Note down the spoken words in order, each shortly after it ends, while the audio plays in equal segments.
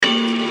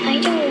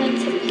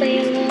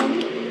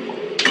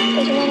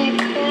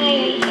I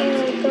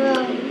hear a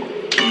groan.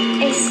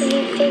 I see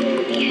a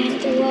figure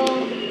behind the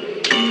wall.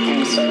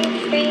 I'm so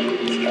afraid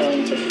it's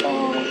going to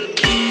fall.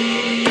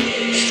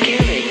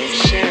 Scaring is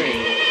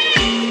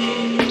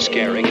sharing.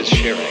 Scaring is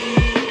sharing.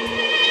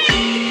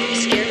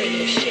 Scaring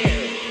is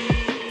sharing.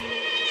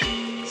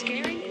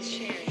 Scaring is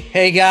sharing.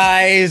 Hey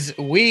guys,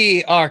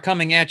 we are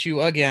coming at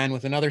you again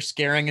with another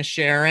Scaring is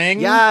Sharing.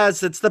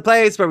 Yes, it's the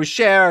place where we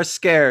share our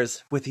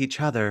scares with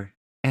each other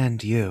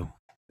and you.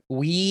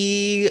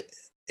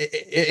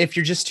 If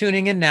you're just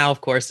tuning in now, of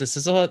course, this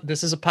is a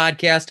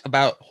podcast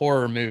about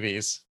horror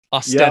movies.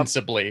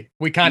 Ostensibly,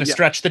 we kind of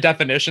stretch the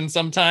definition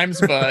sometimes,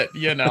 but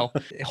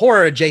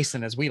horror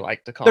adjacent, as we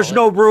like to call There's it.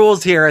 no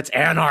rules here. It's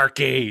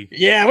anarchy.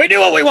 Yeah, we do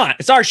what we want.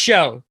 It's our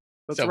show.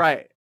 That's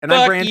right. And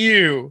Fuck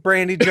I'm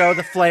Brandy Joe,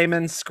 the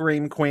Flamin'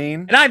 Scream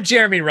Queen. And I'm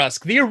Jeremy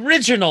Rusk, the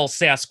original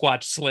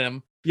Sasquatch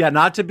Slim. Yeah,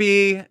 not to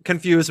be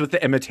confused with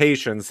the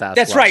imitation Sasquatch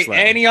That's right. Slim.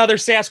 Any other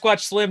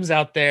Sasquatch Slims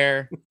out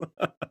there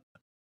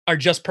are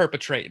just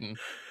perpetrating.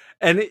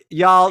 And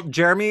y'all,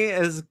 Jeremy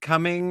is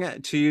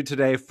coming to you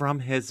today from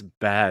his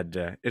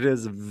bed. It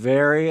is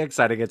very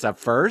exciting. It's a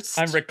first.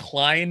 I'm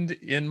reclined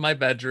in my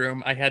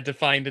bedroom. I had to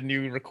find a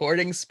new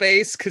recording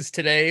space because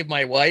today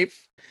my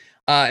wife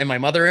and my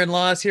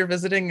mother-in-law is here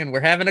visiting, and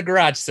we're having a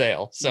garage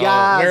sale. So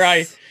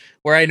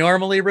where I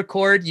normally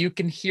record, you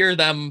can hear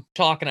them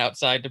talking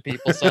outside to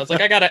people. So I was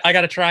like, I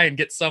gotta try and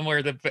get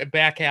somewhere the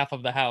back half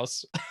of the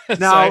house.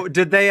 Now,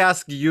 did they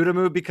ask you to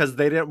move because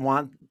they didn't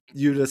want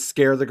you to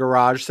scare the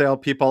garage sale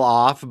people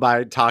off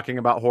by talking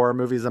about horror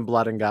movies and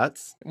blood and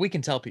guts? We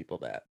can tell people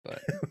that,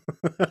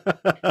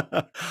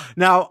 but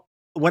now,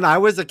 when I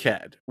was a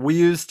kid, we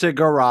used to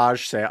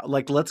garage sale,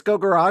 like, let's go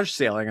garage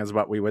sailing is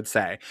what we would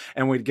say.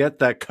 And we'd get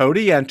the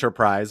Cody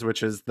Enterprise,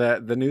 which is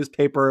the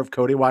newspaper of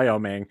Cody,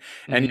 Wyoming.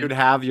 And you'd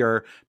have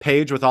your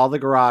page with all the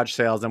garage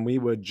sales, and we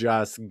would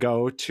just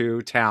go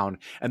to town.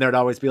 And there'd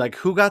always be like,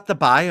 who got the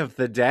buy of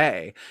the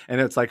day?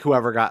 And it's like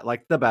whoever got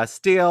like the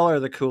best deal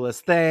or the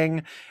coolest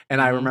thing. And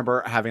I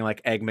remember having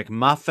like Egg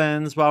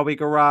McMuffins while we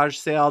garage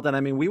sailed. And I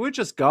mean, we would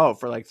just go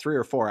for like 3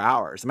 or 4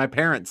 hours. My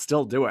parents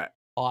still do it.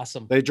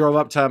 Awesome. They drove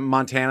up to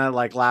Montana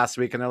like last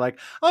week, and they're like,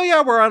 oh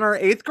yeah, we're on our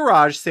 8th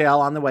garage sale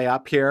on the way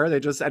up here.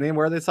 They just,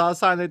 anywhere they saw a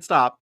sign, they'd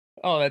stop.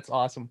 Oh, that's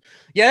awesome.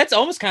 Yeah, that's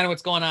almost kind of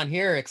what's going on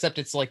here, except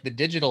it's like the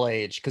digital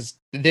age, because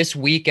this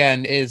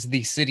weekend is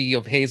the city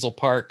of Hazel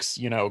Park's,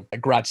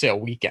 garage sale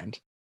weekend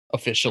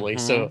officially.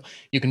 So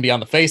you can be on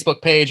the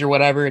Facebook page or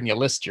whatever, and you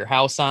list your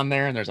house on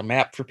there, and there's a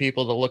map for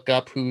people to look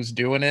up who's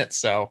doing it.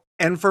 So,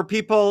 and for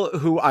people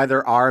who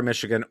either are in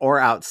Michigan or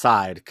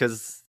outside,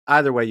 because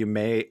either way, you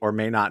may or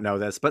may not know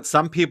this, but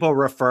some people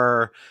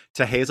refer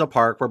to Hazel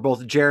Park, where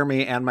both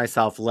Jeremy and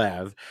myself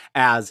live,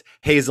 as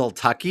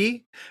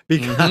Hazel-Tucky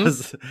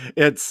because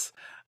it's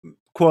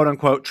quote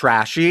unquote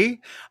trashy.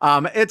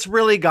 It's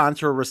really gone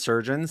through a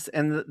resurgence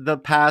in the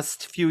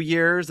past few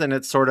years, and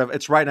it's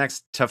right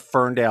next to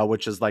Ferndale,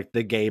 which is like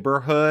the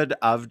gayborhood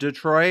of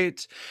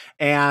Detroit.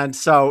 And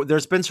so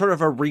there's been sort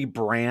of a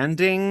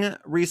rebranding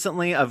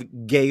recently of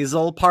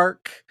Gazel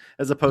Park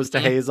as opposed to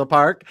Hazel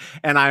Park.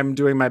 And I'm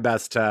doing my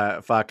best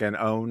to fucking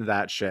own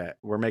that shit.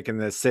 We're making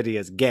this city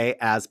as gay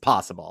as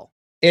possible.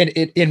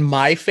 In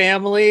my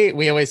family,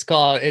 we always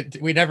call it,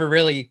 we never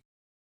really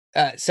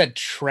said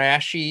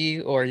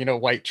trashy or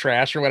white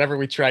trash or whatever.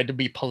 We tried to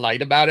be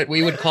polite about it.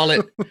 We would call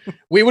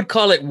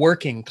it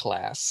working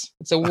class.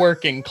 It's a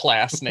working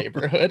class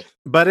neighborhood.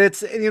 But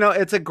it's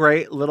it's a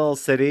great little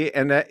city,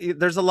 and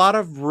there's a lot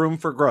of room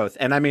for growth.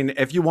 And I mean,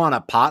 if you want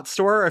a pot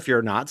store, if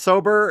you're not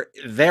sober,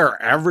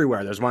 they're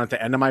everywhere. There's one at the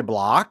end of my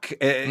block.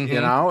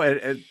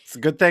 It's a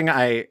good thing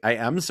I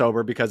am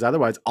sober, because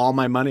otherwise all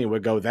my money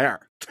would go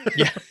there.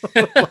 Yeah.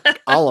 Like,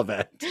 all of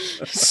it.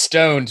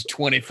 Stoned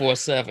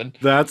 24/7.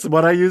 That's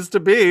what I used to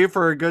be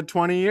for a good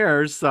 20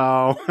 years.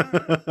 So,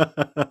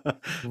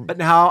 but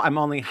now I'm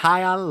only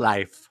high on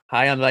life.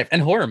 High on life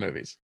and horror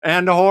movies.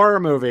 And horror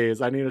movies.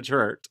 I need a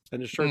shirt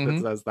that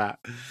says that.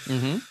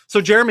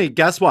 So, Jeremy,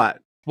 guess what?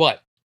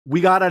 What?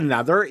 We got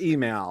another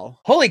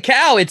email. Holy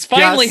cow! It's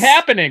finally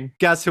happening.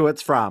 Guess who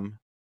it's from?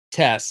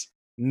 Tess.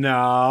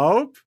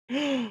 Nope.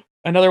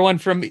 Another one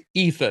from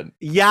Ethan.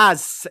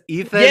 Yes,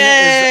 Ethan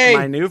Yay! is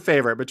my new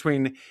favorite.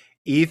 Between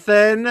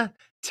Ethan,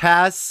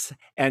 Tess,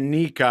 and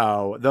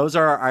Nico, those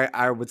are,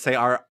 I would say,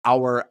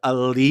 our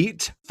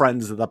elite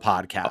friends of the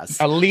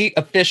podcast. Elite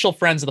official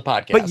friends of the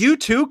podcast. But you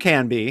too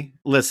can be,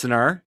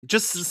 listener.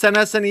 Just send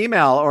us an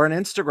email or an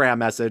Instagram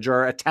message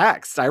or a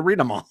text. I read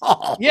them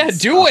all. Yeah,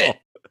 do it.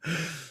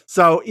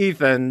 So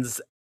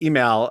Ethan's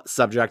email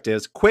subject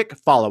is quick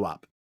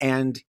follow-up.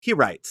 And he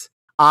writes,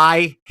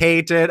 I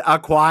hated A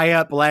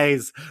Quiet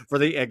Place for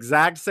the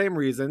exact same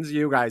reasons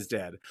you guys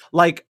did.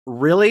 Like,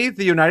 really?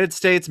 The United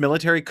States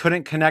military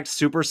couldn't connect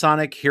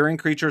supersonic hearing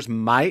creatures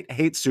might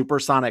hate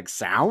supersonic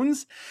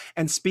sounds?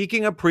 And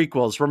speaking of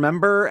prequels,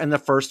 remember in the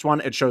first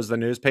one, it shows the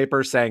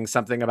newspaper saying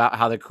something about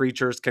how the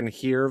creatures can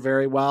hear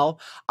very well?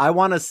 I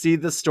want to see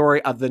the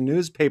story of the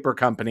newspaper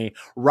company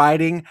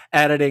writing,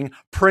 editing,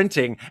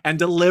 printing, and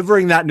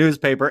delivering that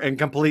newspaper in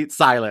complete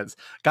silence.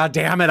 God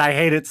damn it, I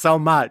hate it so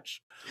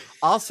much.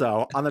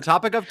 Also, on the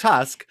topic of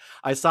Tusk,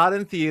 I saw it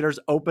in theaters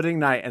opening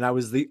night, and I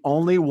was the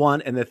only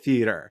one in the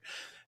theater.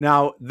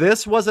 Now,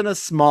 this wasn't a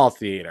small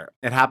theater.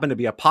 It happened to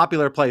be a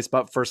popular place,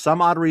 but for some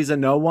odd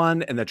reason, no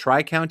one in the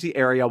Tri-County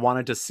area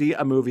wanted to see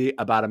a movie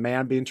about a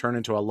man being turned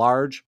into a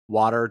large,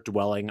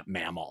 water-dwelling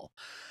mammal.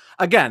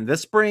 Again,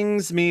 this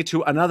brings me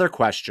to another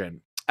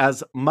question.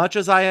 As much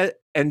as I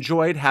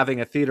enjoyed having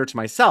a theater to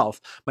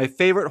myself, my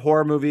favorite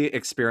horror movie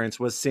experience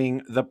was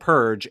seeing The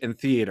Purge in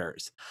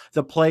theaters.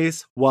 The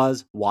place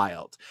was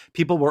wild.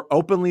 People were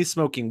openly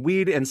smoking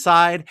weed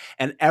inside,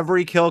 and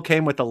every kill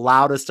came with the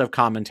loudest of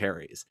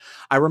commentaries.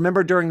 I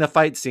remember during the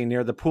fight scene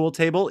near the pool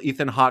table,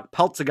 Ethan Hawke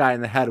pelts a guy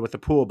in the head with a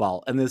pool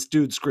ball, and this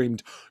dude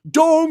screamed,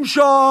 "Dome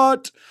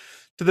shot!"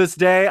 To this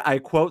day, I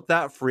quote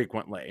that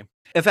frequently.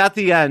 If at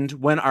the end,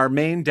 when our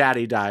main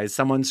daddy dies,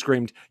 someone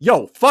screamed,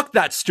 "Yo, fuck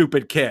that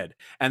stupid kid,"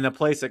 and the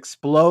place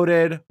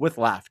exploded with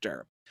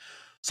laughter.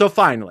 So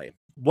finally,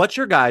 what's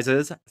your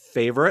guys'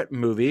 favorite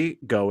movie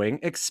going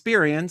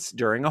experience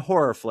during a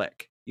horror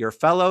flick? Your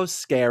fellow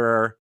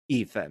scarer,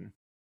 Ethan.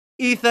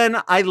 Ethan,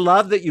 I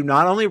love that you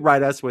not only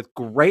write us with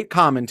great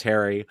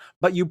commentary,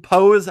 but you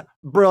pose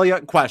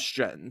brilliant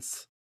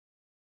questions.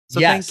 So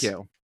Yes, thank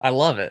you. I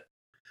love it.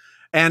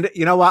 And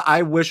you know what?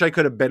 I wish I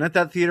could have been at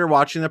that theater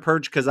watching The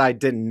Purge because I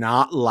did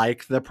not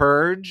like The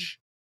Purge.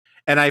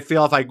 And I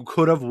feel if I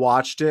could have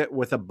watched it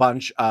with a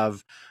bunch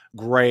of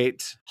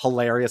great,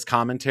 hilarious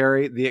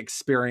commentary, the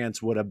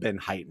experience would have been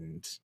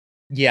heightened.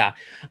 Yeah,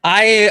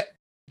 I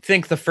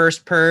think the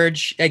first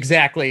Purge,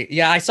 exactly.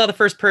 Yeah, I saw the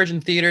first Purge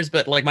in theaters,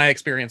 but like my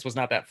experience was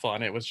not that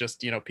fun. It was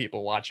just,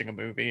 people watching a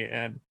movie,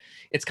 and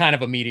it's kind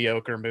of a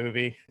mediocre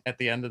movie at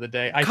the end of the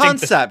day. I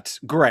Concept,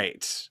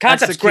 great.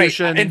 Concept's great.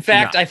 Execution, In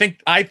fact, no.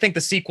 I think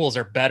the sequels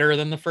are better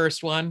than the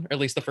first one, or at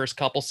least the first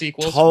couple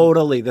sequels.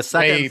 Totally. The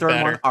second Way and third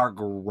better. one are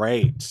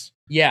great.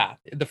 Yeah,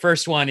 the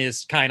first one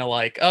is kind of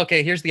like,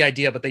 okay, here's the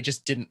idea, but they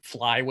just didn't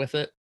fly with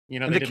it.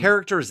 And the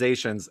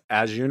characterizations,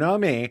 as you know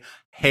me,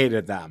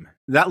 hated them.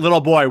 That little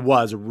boy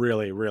was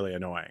really, really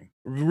annoying.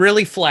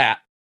 Really flat.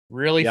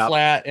 Really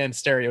flat and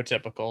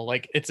stereotypical.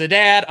 Like, it's a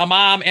dad, a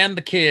mom, and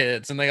the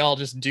kids, and they all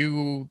just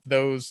do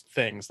those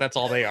things. That's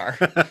all they are.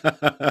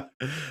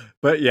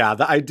 But yeah,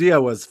 the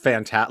idea was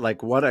fantastic.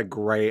 Like, what a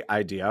great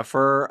idea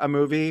for a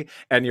movie.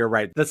 And you're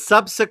right. The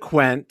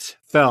subsequent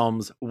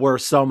films were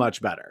so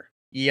much better.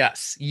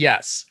 Yes.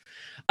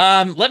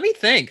 Let me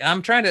think.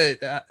 I'm trying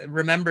to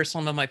remember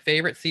some of my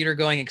favorite theater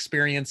going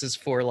experiences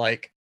for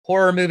like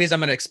horror movies.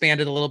 I'm going to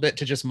expand it a little bit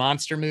to just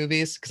monster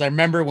movies, because I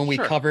remember when we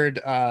covered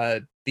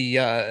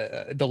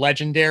the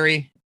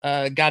legendary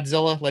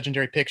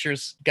Legendary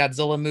Pictures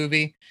Godzilla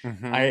movie.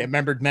 Mm-hmm. I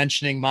remembered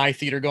mentioning my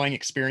theater going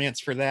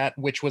experience for that,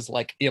 which was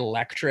like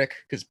electric,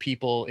 because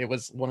it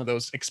was one of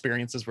those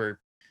experiences where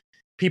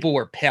people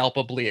were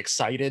palpably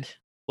excited,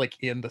 like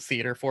in the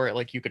theater for it.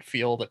 Like you could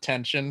feel the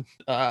tension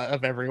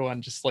of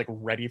everyone just like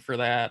ready for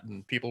that,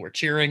 and people were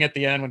cheering at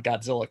the end when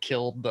Godzilla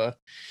killed the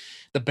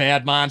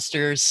bad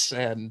monsters.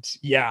 And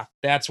yeah,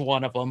 that's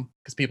one of them,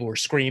 because people were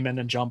screaming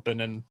and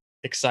jumping and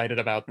excited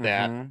about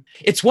that.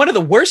 It's one of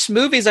the worst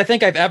movies I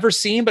think I've ever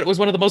seen, but it was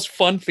one of the most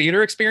fun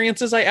theater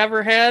experiences I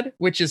ever had,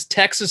 which is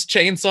Texas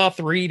Chainsaw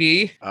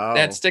 3D.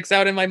 That sticks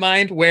out in my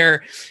mind,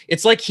 where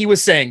it's like he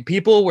was saying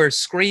people were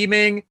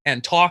screaming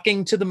and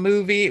talking to the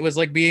movie. It was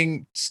like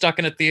being stuck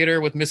in a theater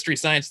with Mystery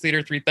Science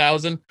Theater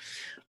 3000,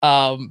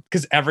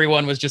 because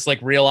everyone was just like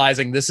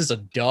realizing this is a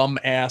dumb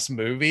ass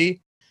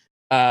movie.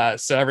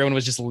 So everyone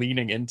was just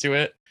leaning into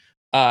it.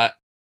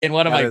 And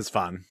one of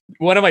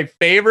my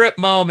favorite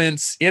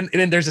moments in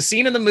there's a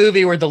scene in the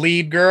movie where the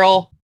lead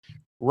girl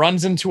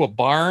runs into a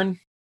barn,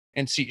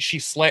 and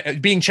she's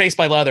being chased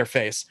by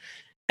Leatherface,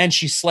 and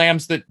she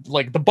slams the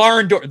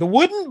barn door, the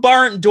wooden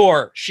barn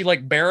door. She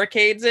like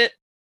barricades it,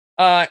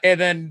 and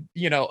then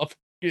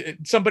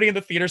somebody in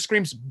the theater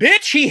screams,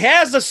 "Bitch, he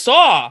has a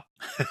saw!"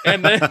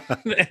 and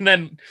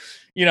then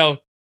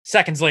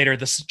seconds later,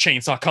 the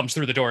chainsaw comes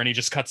through the door and he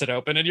just cuts it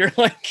open, and you're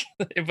like,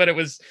 but it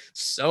was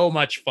so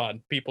much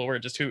fun. People were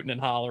just hooting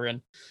and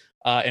hollering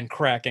and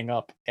cracking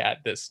up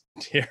at this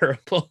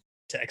terrible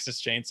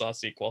Texas Chainsaw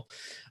sequel.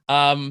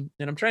 And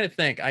I'm trying to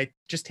think. I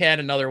just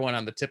had another one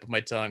on the tip of my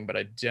tongue, but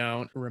I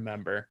don't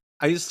remember.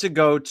 We used to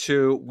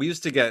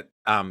get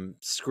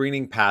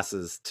screening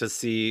passes to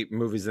see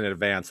movies in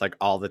advance, like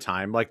all the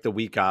time, like the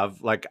week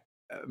of, like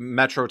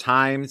Metro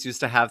Times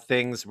used to have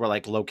things where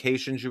like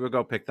locations you would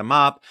go pick them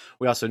up.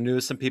 We also knew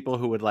some people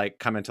who would like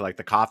come into like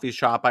the coffee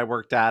shop I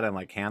worked at and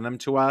like hand them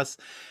to us.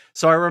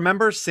 So I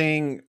remember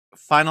seeing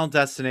Final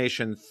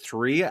Destination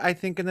 3, I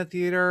think, in the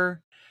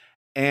theater,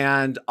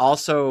 and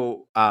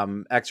also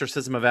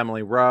Exorcism of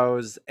Emily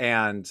Rose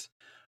and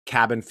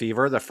Cabin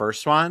Fever, the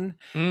first one.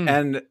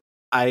 And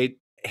I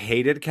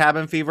hated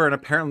Cabin Fever, and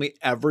apparently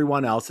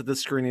everyone else at the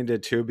screening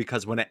did too,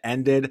 because when it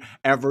ended,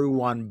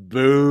 everyone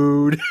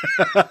booed.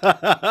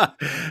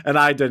 And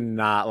I did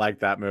not like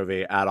that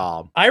movie at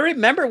all. I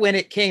remember when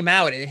it came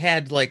out, it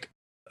had like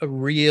a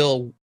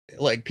real,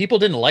 like, people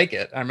didn't like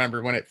it. I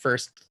remember when it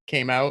first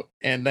came out,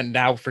 and then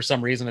now for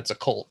some reason it's a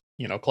cult.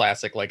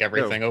 classic. Like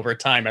everything over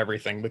time,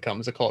 everything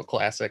becomes a cult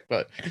classic.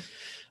 But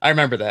I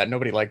remember that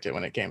nobody liked it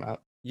when it came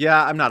out.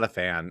 Yeah, I'm not a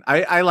fan.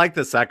 I like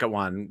the second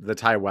one, the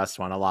Ty West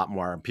one, a lot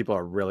more. People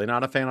are really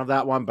not a fan of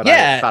that one, but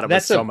I thought it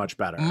was so much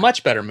better.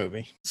 Much better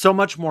movie. So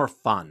much more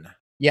fun.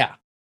 Yeah.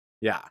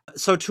 Yeah.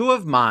 So two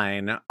of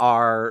mine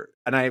are,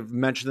 and I've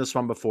mentioned this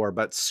one before,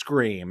 but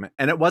Scream.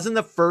 And it wasn't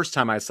the first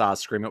time I saw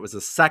Scream. It was the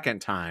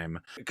second time.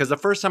 Because the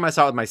first time I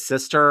saw it with my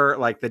sister,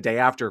 like the day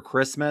after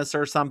Christmas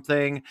or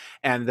something.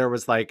 And there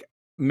was like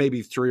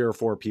maybe 3 or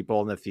 4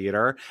 people in the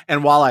theater.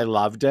 And while I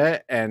loved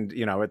it, and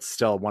it's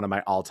still one of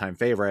my all-time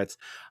favorites,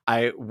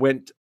 I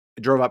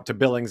drove up to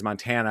Billings,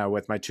 Montana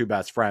with my 2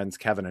 best friends,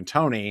 Kevin and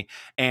Tony,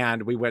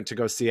 and we went to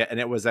go see it.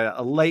 And it was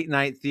a late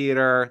night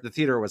theater. The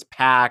theater was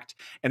packed,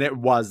 and it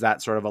was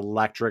that sort of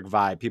electric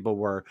vibe. People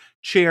were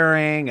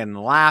cheering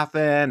and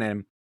laughing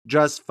and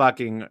just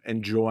fucking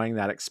enjoying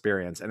that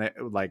experience. And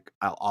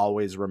I'll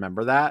always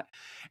remember that.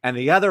 And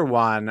the other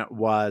one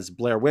was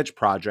Blair Witch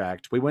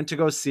Project. We went to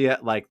go see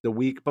it like the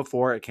week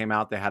before it came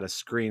out. They had a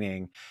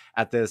screening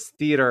at this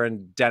theater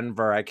in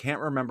Denver. I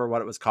can't remember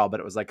what it was called, but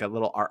it was like a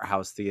little art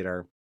house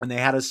theater. And they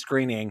had a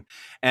screening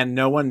and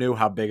no one knew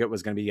how big it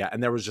was going to be yet.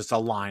 And there was just a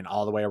line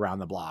all the way around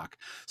the block.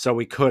 So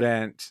we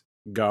couldn't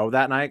go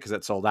that night because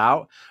it sold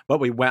out. But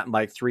we went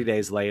like 3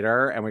 days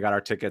later and we got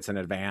our tickets in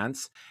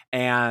advance.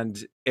 And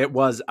it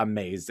was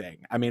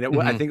amazing. I mean,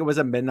 I think it was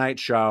a midnight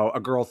show. A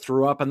girl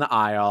threw up in the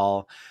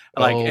aisle.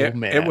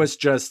 It was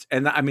just,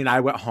 and I mean, I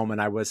went home and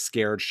I was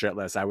scared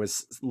shitless. I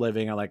was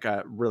living in like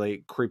a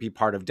really creepy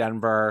part of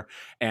Denver,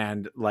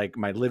 and like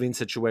my living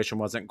situation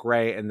wasn't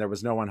great, and there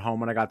was no one home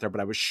when I got there,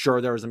 but I was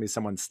sure there was gonna be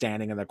someone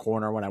standing in the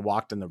corner when I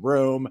walked in the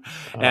room.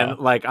 And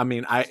like, I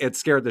mean, it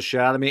scared the shit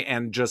out of me,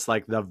 and just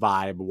like the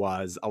vibe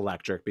was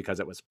electric because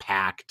it was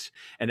packed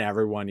and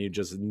everyone you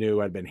just knew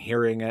had been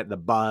hearing it, the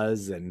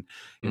buzz and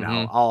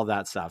all of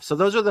that stuff. So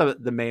those are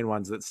the main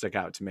ones that stick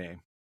out to me.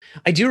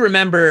 I do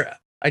remember,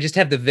 I just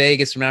have the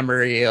vaguest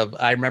memory of,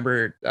 I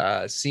remember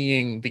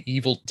seeing the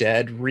Evil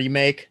Dead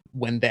remake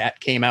when that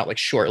came out, like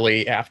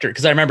shortly after,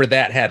 because I remember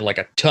that had like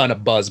a ton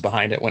of buzz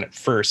behind it when it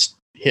first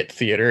hit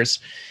theaters.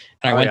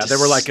 And they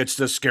were like, it's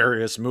the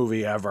scariest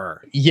movie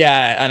ever.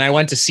 Yeah, and I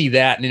went to see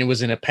that, and it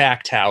was in a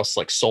packed house,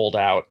 like sold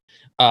out.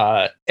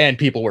 And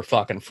people were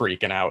fucking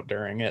freaking out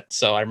during it.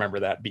 So I remember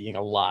that being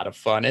a lot of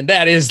fun. And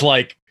that is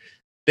like,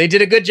 they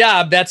did a good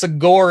job. That's a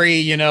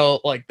gory,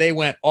 like they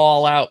went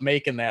all out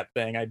making that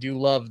thing. I do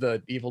love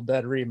the Evil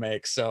Dead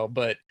remake. So,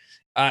 but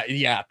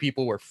yeah,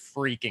 people were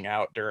freaking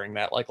out during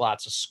that, like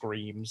lots of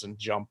screams and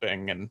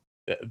jumping. And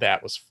I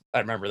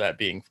remember that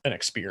being an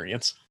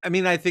experience. I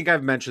mean, I think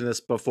I've mentioned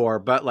this before,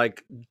 but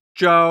like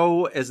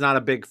Joe is not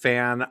a big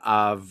fan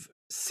of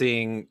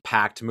seeing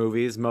packed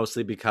movies,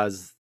 mostly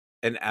because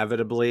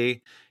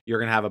inevitably you're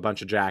going to have a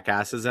bunch of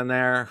jackasses in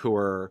there who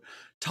are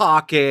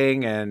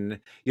talking and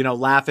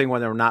laughing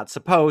when they're not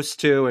supposed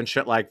to and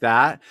shit like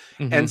that.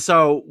 And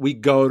so we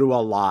go to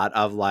a lot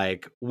of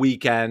like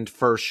weekend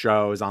first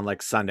shows on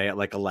like Sunday at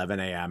like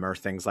 11 a.m. or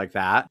things like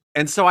that.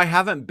 And so I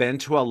haven't been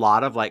to a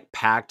lot of like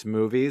packed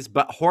movies,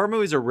 but horror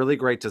movies are really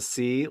great to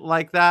see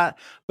like that.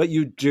 But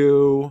you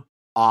do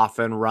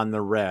often run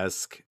the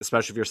risk,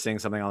 especially if you're seeing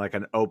something on like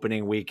an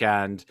opening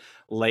weekend,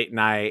 late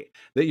night,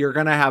 that you're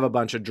going to have a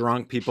bunch of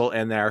drunk people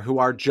in there who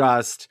are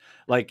just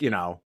like,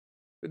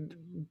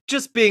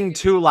 just being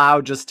too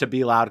loud just to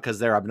be loud because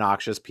they're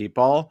obnoxious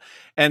people.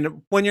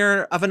 And when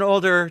you're of an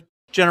older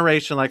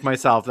generation like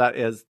myself,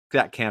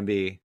 that can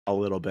be a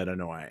little bit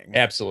annoying.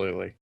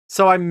 Absolutely.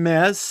 So I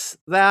miss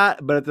that,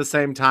 but at the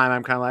same time,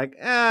 I'm kind of like,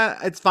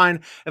 it's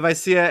fine. If I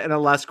see it in a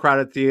less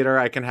crowded theater,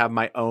 I can have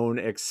my own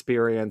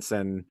experience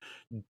and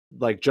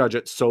like judge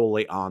it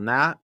solely on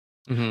that.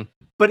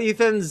 But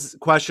Ethan's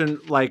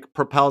question like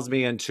propels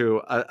me into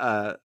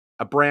a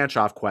branch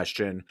off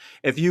question.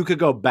 If you could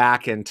go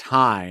back in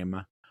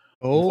time,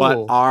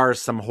 what are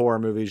some horror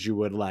movies you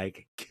would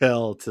like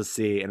kill to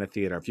see in a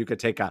theater? If you could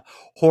take a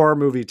horror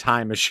movie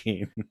time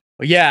machine.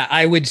 Yeah,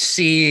 I would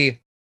see,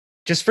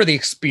 just for the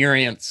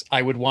experience,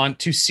 I would want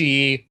to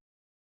see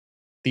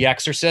The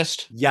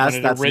Exorcist. Yes,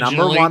 that's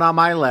number 1 on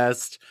my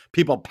list.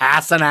 People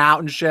passing out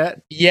and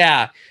shit.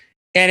 Yeah.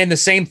 And in the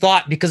same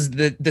thought, because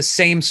the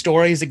same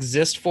stories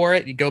exist for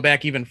it, you go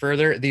back even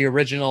further, the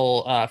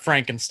original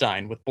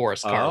Frankenstein with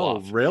Boris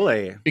Karloff. Oh,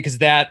 really? Because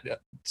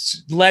that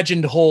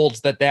legend holds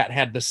that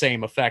had the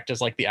same effect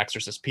as like The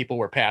Exorcist. People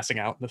were passing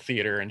out in the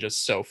theater and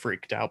just so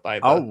freaked out by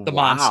the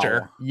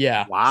monster.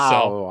 Yeah. Wow.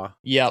 So,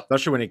 yep.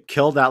 Especially when he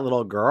killed that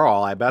little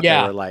girl. I bet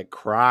they were like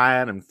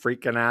crying and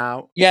freaking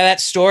out. Yeah,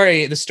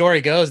 the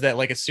story goes that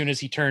like as soon as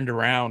he turned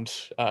around,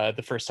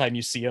 the first time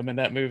you see him in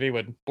that movie,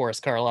 when Boris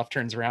Karloff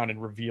turns around and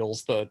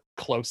reveals the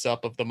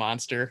close-up of the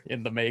monster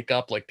in the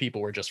makeup, like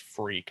people were just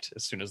freaked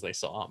as soon as they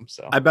saw him.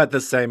 So I bet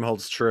the same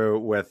holds true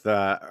with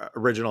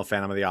original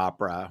Phantom of the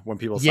Opera. When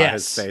people saw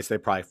his face, they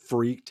probably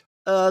freaked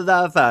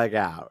the fuck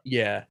out.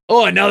 Yeah.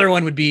 Oh, another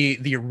one would be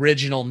the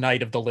original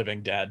Night of the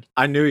Living Dead.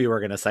 I knew you were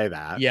gonna say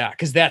that. Yeah,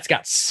 because that's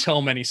got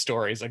so many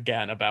stories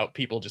again about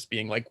people just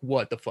being like,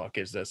 what the fuck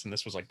is this? And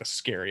this was like the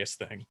scariest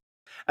thing.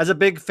 As a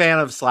big fan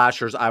of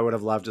slashers, I would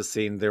have loved to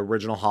seen the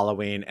original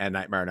Halloween and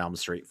Nightmare on Elm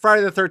Street.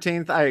 Friday the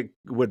 13th, I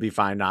would be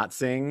fine not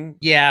seeing.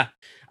 Yeah,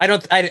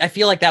 I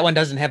feel like that one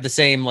doesn't have the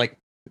same, like,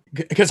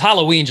 because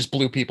Halloween just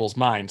blew people's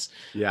minds.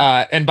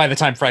 Yeah. And by the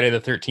time Friday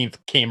the 13th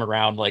came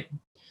around, like,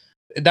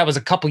 that was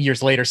a couple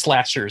years later,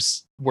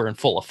 slashers were in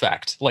full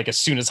effect. Like, as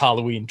soon as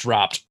Halloween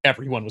dropped,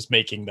 everyone was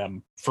making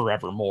them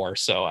forevermore.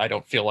 So I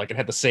don't feel like it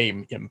had the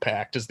same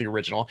impact as the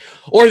original,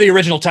 or the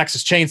original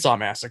Texas Chainsaw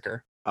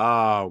Massacre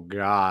Oh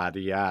God,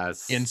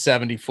 yes. in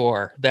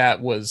 74. That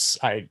was,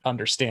 I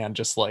understand,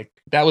 just like,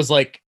 that was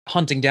like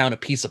hunting down a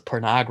piece of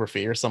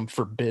pornography or some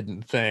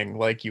forbidden thing.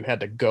 Like, you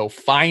had to go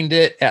find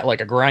it at like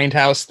a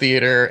grindhouse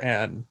theater,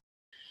 and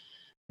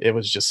it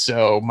was just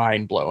so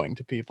mind-blowing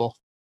to people.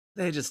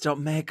 They just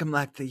don't make them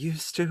like they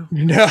used to.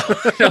 No,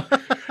 no.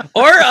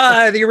 Or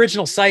the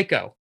original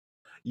Psycho.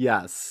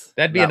 Yes.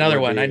 That'd be that another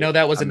would one. I be know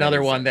that was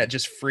another one amazing. that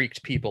just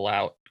freaked people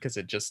out because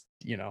it just,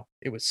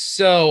 it was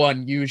so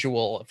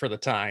unusual for the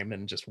time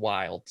and just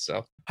wild.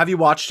 So, Have you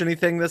watched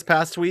anything this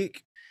past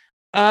week?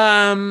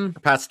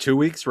 Past 2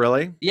 weeks,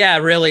 really? yeah,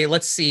 really.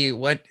 Let's see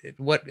what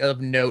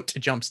of note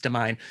jumps to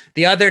mind.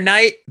 The other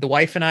night, the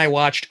wife and I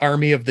watched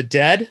Army of the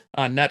Dead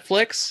on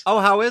Netflix. Oh,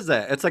 how is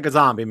it? It's like a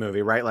zombie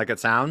movie, right? Like it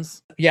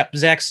sounds? Yep,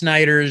 Zack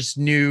Snyder's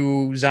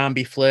new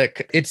zombie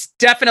flick. It's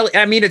definitely,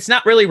 I mean, it's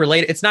not really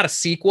related. It's not a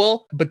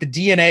sequel, but the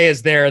DNA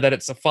is there that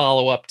it's a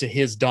follow-up to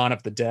his Dawn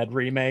of the Dead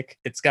remake.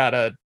 It's got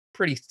a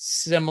pretty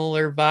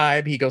similar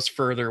vibe. He goes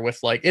further with,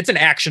 like, it's an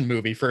action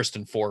movie first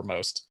and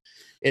foremost.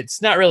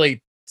 It's not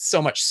really so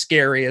much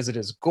scary as it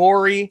is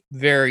gory,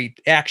 very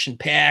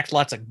action-packed,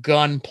 lots of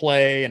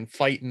gunplay and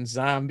fighting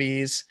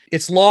zombies.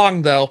 It's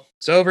long, though.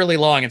 It's overly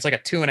long. It's like a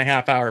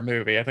 2.5-hour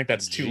movie. I think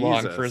that's too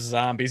long for Jesus.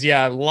 zombies.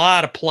 Yeah, a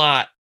lot of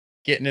plot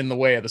getting in the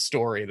way of the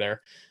story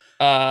there.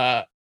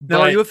 Now, But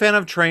are you a fan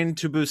of Train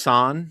to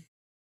Busan?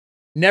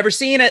 never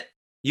seen it.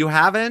 You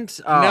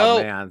haven't? Oh,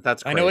 No. man.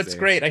 That's crazy. I know it's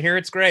great. I hear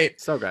it's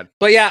great. So good.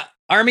 But yeah,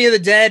 Army of the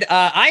Dead,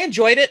 I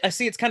enjoyed it. I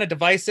see it's kind of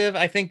divisive.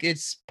 I think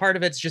it's part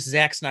of it's just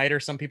Zack Snyder.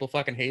 Some people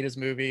fucking hate his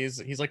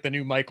movies. He's like the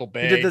new Michael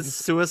Bay. He did the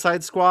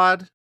Suicide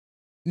Squad?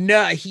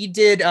 No, he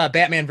did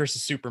Batman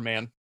versus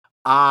Superman.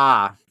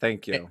 Ah,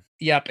 thank you.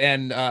 Yep,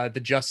 and the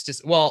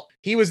Justice. Well,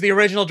 he was the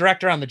original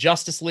director on the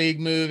Justice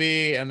League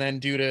movie, and then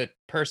due to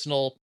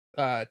personal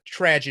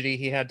tragedy,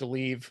 he had to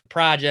leave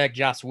project.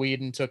 Joss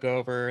Whedon took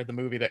over. The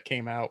movie that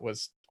came out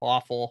was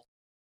awful,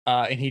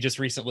 and he just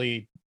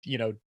recently,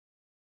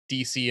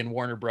 DC and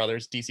Warner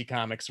Brothers, DC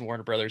Comics and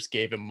Warner Brothers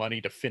gave him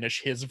money to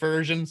finish his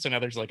version. So now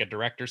there's like a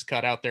director's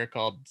cut out there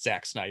called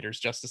Zack Snyder's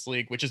Justice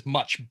League, which is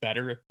much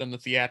better than the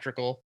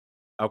theatrical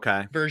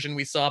Okay. version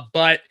we saw.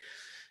 But,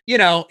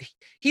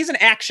 he's an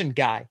action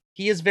guy.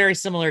 He is very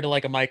similar to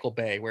like a Michael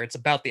Bay, where it's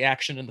about the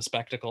action and the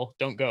spectacle.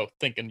 Don't go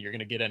thinking you're going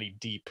to get any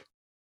deep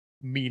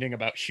meaning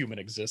about human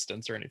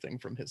existence or anything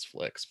from his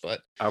flicks.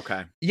 But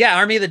Okay. yeah,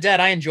 Army of the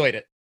Dead, I enjoyed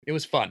it. It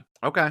was fun.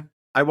 Okay.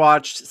 I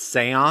watched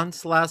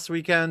Seance last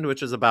weekend,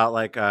 which is about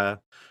like a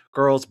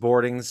girls'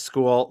 boarding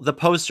school. The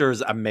poster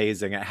is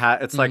amazing.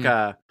 It's like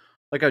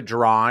a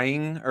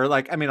drawing or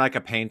like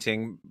a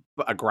painting,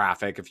 a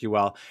graphic, if you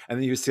will. And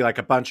then you see like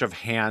a bunch of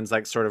hands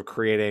like sort of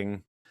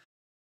creating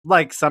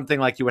like something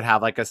like you would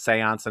have like a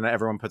seance and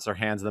everyone puts their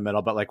hands in the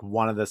middle, but like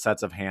one of the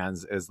sets of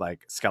hands is like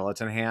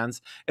skeleton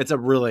hands. It's a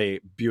really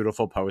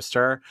beautiful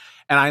poster.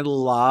 And I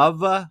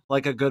love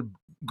like a good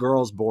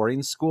girls'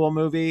 boarding school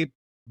movie.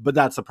 But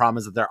that's the problem,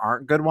 is that there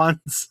aren't good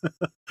ones.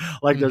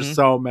 Like there's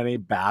so many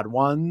bad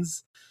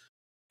ones.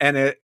 And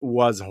it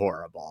was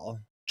horrible.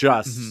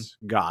 Just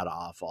god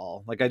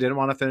awful. Like I didn't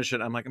want to finish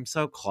it. I'm like, I'm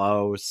so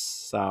close.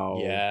 So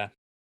Yeah.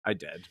 I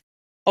did.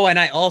 Oh, and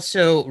I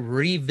also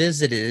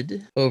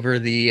revisited over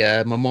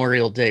the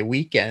Memorial Day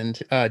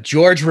weekend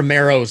George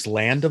Romero's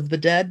Land of the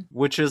Dead.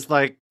 Which is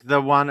like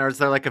the one, or is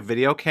there like a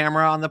video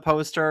camera on the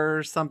poster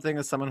or something?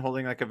 Is someone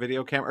holding like a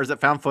video camera? Or is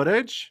it found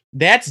footage?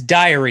 That's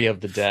Diary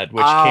of the Dead,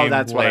 which came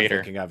that's what I'm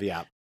later. thinking of,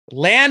 yeah.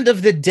 Land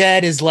of the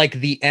Dead is like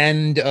the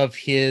end of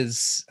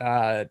his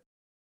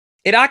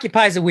it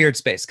occupies a weird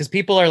space because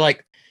people are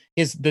like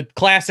the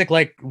classic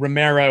like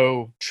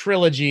Romero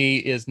trilogy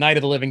is Night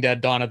of the Living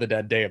Dead, Dawn of the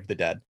Dead, Day of the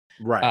Dead.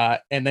 Right.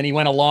 And then he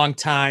went a long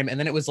time, and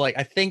then it was like,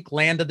 I think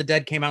Land of the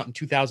Dead came out in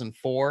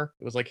 2004.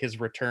 It was like his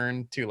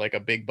return to like a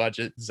big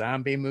budget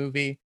zombie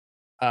movie.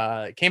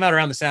 It came out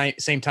around the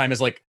same time as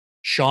like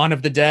Shaun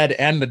of the Dead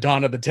and the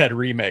Dawn of the Dead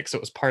remake. So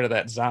it was part of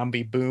that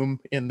zombie boom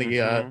in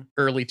the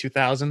early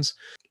 2000s.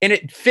 And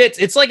it fits.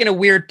 It's like in a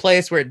weird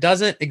place where it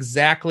doesn't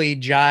exactly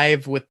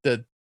jive with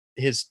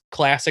his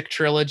classic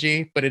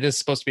trilogy, but it is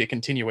supposed to be a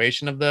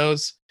continuation of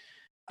those.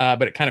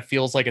 But it kind of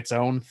feels like its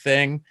own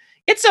thing.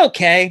 It's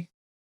okay.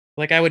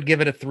 Like I would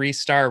give it a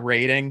 3-star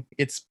rating.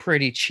 It's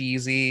pretty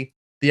cheesy.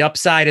 The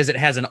upside is it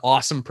has an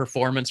awesome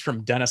performance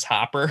from Dennis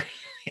Hopper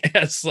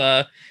as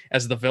the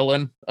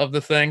villain of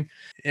the thing.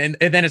 And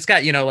then it's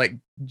got, like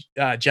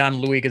John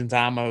Louis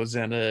Gonzalo's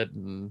in it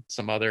and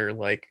some other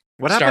like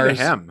what stars.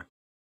 happened to him?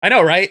 I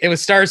know, right? It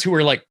was stars who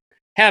were like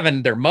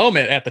having their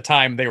moment at the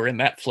time they were in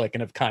that flick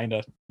and have kind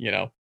of,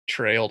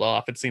 trailed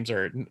off. It seems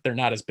they're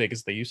not as big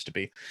as they used to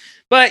be.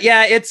 But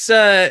yeah, it's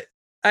I'd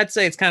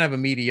say it's kind of a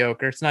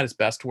mediocre. It's not his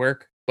best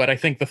work, but I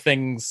think the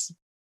things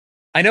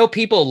I know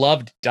people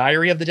loved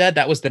Diary of the Dead.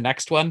 That was the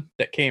next one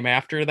that came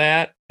after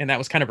that. And that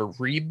was kind of a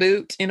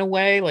reboot in a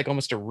way, like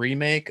almost a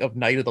remake of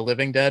Night of the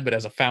Living Dead, but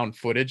as a found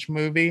footage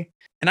movie.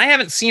 And I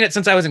haven't seen it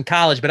since I was in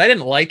college, but I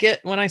didn't like it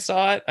when I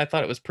saw it. I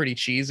thought it was pretty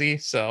cheesy.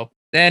 So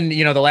then,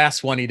 the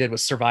last one he did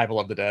was Survival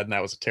of the Dead, and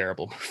that was a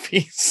terrible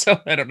movie. So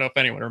I don't know if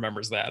anyone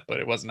remembers that, but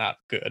it was not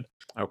good.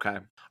 Okay.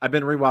 I've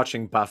been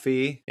rewatching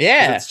Buffy.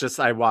 Yeah. It's just,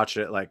 I watched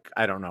it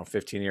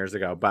 15 years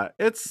ago, but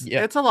it's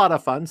a lot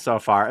of fun so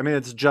far. I mean,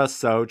 it's just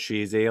so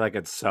cheesy. Like,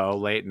 it's so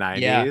late 90s.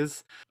 Yeah.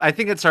 I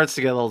think it starts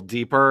to get a little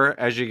deeper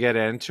as you get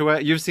into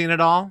it. You've seen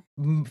it all?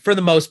 For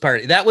the most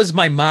part. That was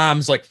my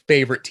mom's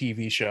favorite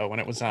TV show when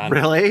it was on.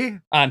 Really?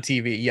 On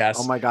TV, yes.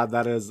 Oh my God,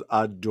 that is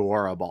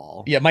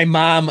adorable. Yeah, my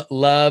mom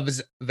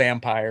loves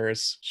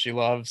vampires. She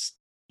loves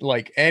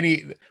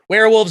any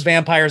werewolves,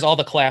 vampires, all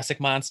the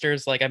classic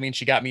monsters.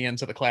 She got me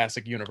into the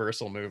classic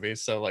Universal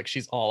movies. So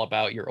she's all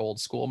about your old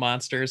school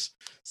monsters.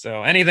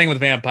 So anything with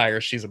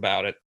vampires, she's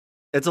about it.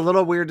 It's a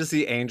little weird to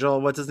see Angel.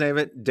 What's his name?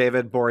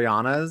 David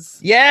Boreanaz.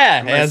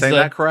 Yeah. Am I saying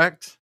that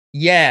correct?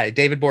 Yeah,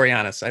 David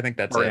Boreanaz. I think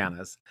that's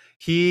Boreanaz.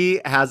 He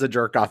has a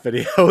jerk off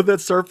video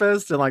that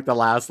surfaced in the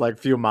last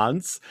few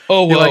months.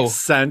 Oh, whoa. He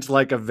sent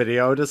a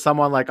video to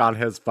someone on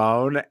his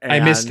phone. And, I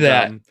missed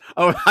that.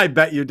 I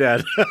bet you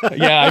did.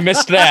 Yeah, I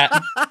missed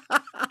that.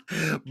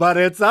 But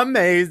it's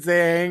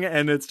amazing.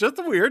 And it's just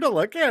weird to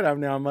look at him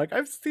now. I'm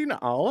I've seen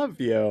all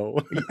of you.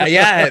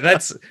 Yeah,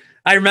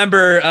 I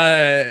remember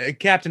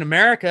Captain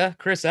America,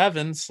 Chris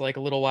Evans, a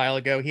little while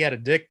ago. He had a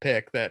dick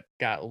pic that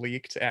got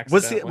leaked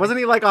accidentally. Wasn't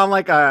he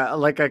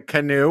on a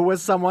canoe with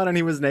someone and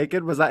he was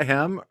naked? Was that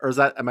him, or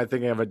am I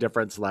thinking of a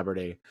different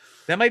celebrity?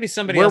 That might be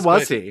somebody else. Where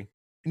was he?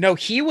 No,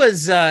 he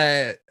was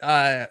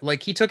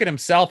he took it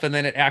himself, and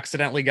then it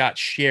accidentally got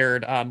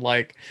shared on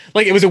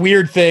it was a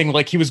weird thing.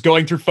 He was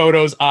going through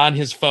photos on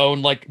his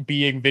phone,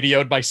 being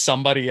videoed by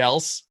somebody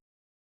else.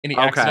 And he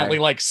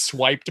accidentally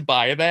swiped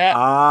by that.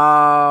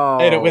 Oh.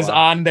 And it was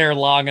on there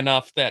long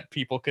enough that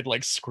people could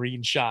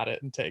screenshot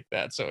it and take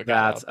that. So it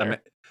got out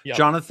there. Yep.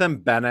 Jonathan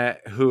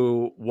Bennett,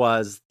 who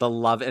was the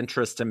love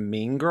interest in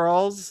Mean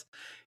Girls.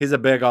 He's a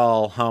big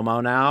ol'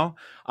 homo now.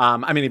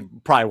 I mean, he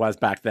probably was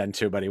back then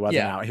too, but he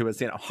wasn't out. He was,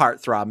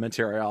 heartthrob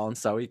material. And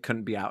so he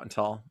couldn't be out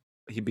until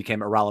he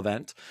became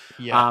irrelevant.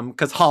 Yeah.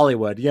 Because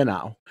Hollywood,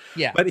 Yeah.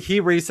 But he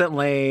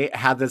recently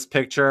had this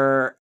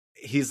picture.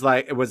 He's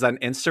it was an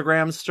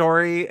Instagram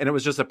story, and it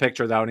was just a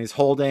picture though, and he's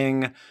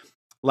holding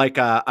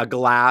a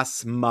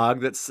glass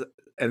mug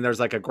and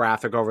there's a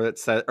graphic over that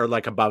says, or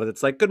above it,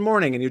 it's good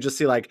morning, and you just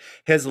see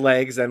his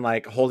legs and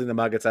holding the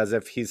mug. It's as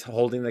if he's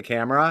holding the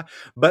camera,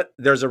 but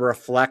there's a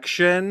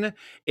reflection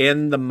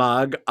in the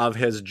mug of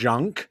his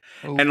junk.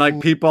 Ooh.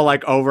 And people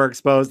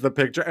overexpose the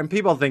picture, and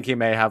people think he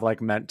may have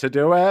meant to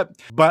do it,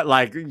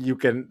 but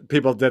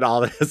people did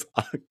all this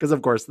because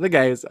of course the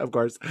gays, of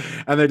course,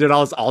 and they did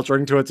all this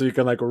altering to it so you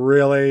can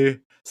really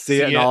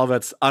see it in all of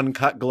its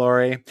uncut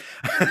glory.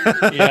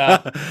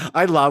 Yeah.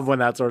 I love when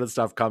that sort of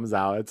stuff comes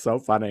out. It's so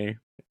funny.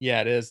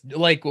 Yeah, it is.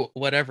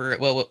 Whatever.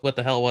 Well, what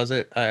the hell was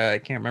it? I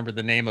can't remember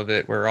the name of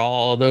it, where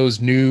all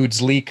those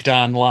nudes leaked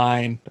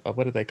online.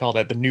 What did they call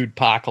that? The nude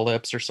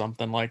apocalypse or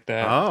something like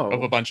that.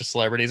 Of a bunch of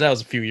celebrities. That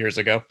was a few years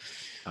ago.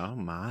 Oh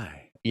my.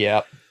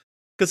 Yeah.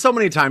 Because so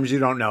many times you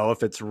don't know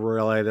if it's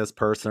really this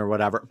person or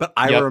whatever. But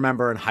I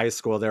remember in high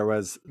school there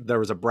was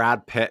a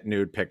Brad Pitt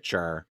nude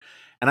picture.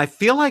 And I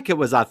feel like it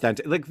was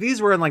authentic.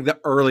 These were in the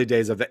early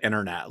days of the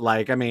internet.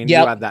 You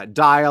had that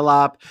dial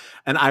up.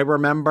 And I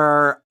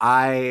remember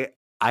I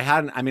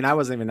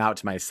wasn't even out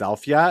to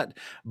myself yet,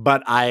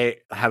 but I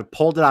had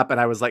pulled it up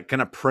and I was going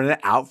to print it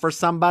out for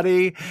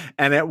somebody.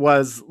 And it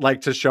was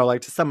to show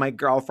to some of my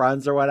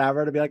girlfriends or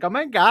whatever, to be oh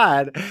my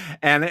God.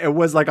 And it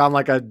was on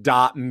a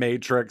dot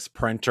matrix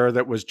printer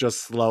that was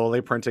just slowly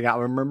printing out.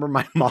 I remember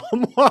my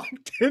mom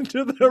walked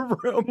into the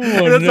room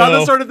and it's not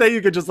the sort of thing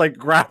you could just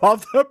grab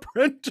off the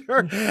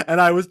printer.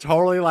 And I was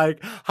totally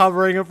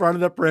hovering in front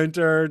of the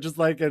printer, just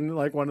in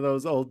one of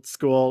those old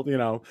school,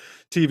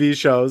 TV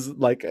shows,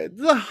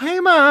 hey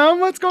Mom,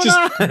 what's going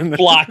on?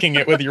 Blocking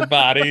it with your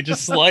body,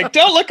 just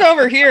don't look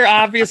over here,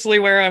 obviously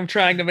where I'm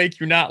trying to make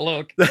you not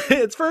look.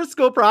 It's for a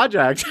school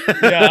project.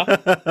 Yeah.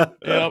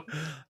 Yep.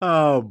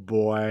 Oh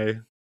boy.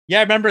 Yeah,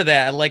 I remember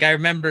that. I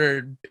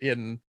remember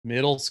in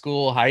middle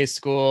school, high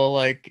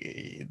school,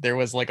 there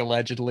was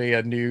allegedly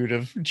a nude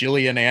of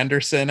Gillian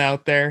Anderson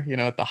out there,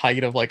 at the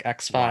height of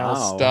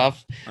X-Files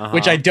stuff,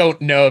 which I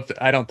don't know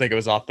I don't think it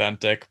was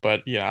authentic,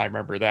 but yeah, I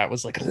remember that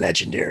was a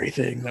legendary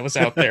thing that was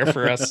out there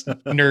for us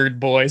nerd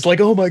boys.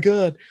 Oh my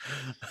God.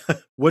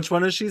 Which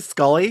one is she?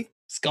 Scully?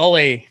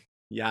 Scully.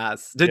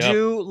 Yes. Did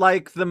you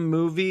like the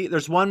movie?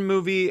 There's one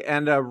movie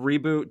and a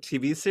reboot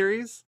TV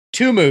series?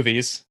 2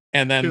 movies.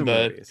 And then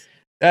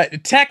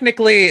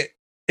technically,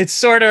 it's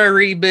sort of a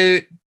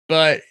reboot,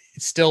 but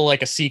it's still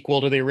a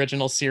sequel to the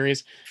original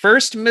series.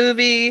 First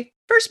movie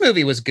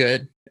was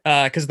good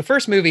because the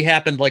first movie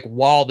happened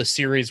while the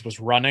series was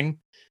running.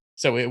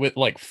 So it would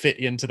like fit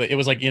into it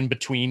was like in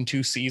between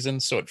two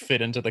seasons, so it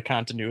fit into the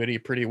continuity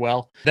pretty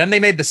well. Then they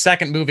made the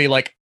second movie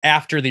like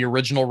after the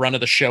original run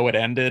of the show had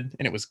ended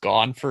and it was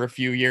gone for a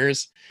few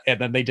years. And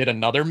then they did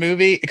another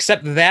movie,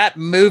 except that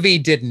movie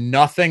did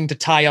nothing to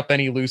tie up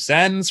any loose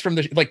ends from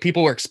the, like,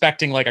 people were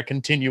expecting like a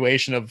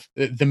continuation of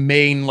the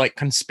main like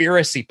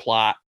conspiracy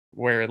plot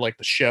where like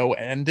the show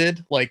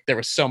ended. Like there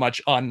was so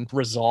much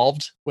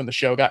unresolved when the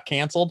show got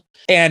canceled.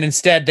 And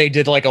instead they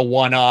did like a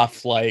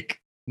one-off, like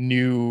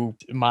new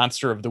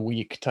monster of the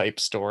week type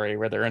story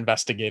where they're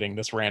investigating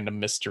this random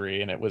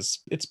mystery. And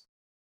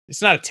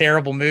it's not a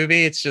terrible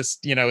movie. It's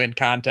just, you know, in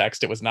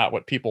context, it was not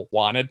what people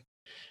wanted.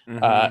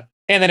 And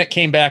then it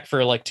came back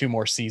for like 2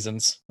 more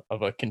seasons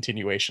of a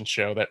continuation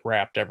show that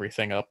wrapped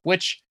everything up,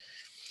 which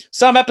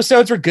some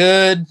episodes were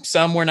good,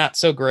 some were not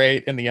so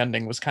great, and the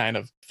ending was kind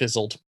of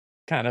fizzled,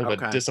 kind of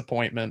a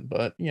disappointment,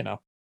 but you know,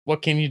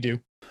 what can you do?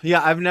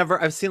 Yeah,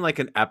 I've seen like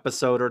an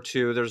episode or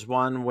two. There's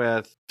one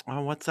with,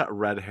 what's that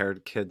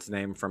red-haired kid's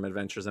name from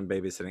Adventures in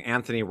Babysitting?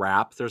 Anthony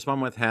Rapp. There's one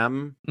with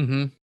him.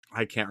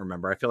 I can't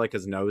remember. I feel like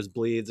his nose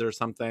bleeds or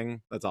something.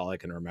 That's all I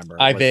can remember.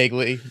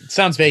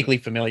 Sounds vaguely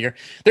familiar.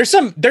 There's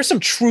some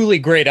truly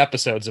great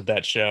episodes of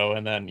that show,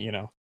 and then, you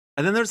know.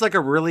 And then there's like a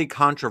really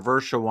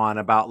controversial one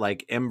about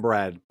like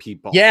inbred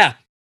people. Yeah.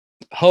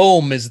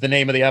 Home is the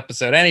name of the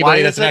episode.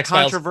 Anybody that's an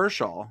X-Files.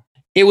 Controversial?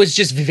 It was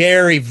just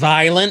very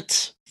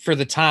violent for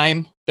the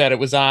time that it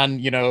was on,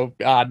 you know,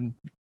 on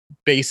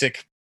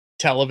basic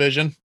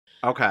television.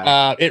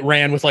 Okay. It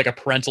ran with like a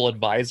parental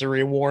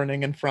advisory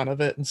warning in front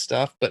of it and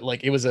stuff, but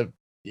like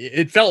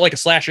it felt like a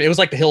slasher. It was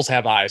like The Hills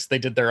Have Eyes. They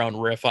did their own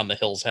riff on The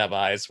Hills Have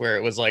Eyes, where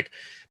it was like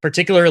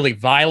particularly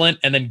violent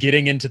and then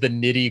getting into the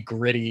nitty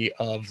gritty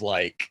of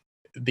like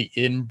the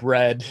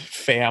inbred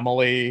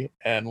family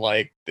and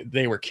like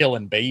they were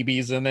killing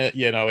babies in it.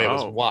 You know, it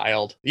was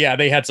wild. Yeah,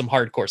 they had some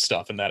hardcore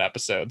stuff in that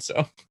episode.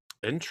 So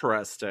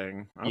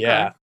interesting. Okay.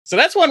 Yeah. So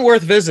that's one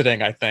worth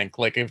visiting, I think.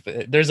 Like if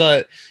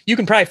you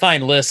can probably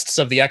find lists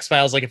of the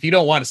X-Files. Like if you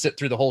don't want to sit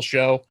through the whole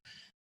show,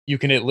 you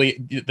can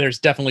there's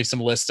definitely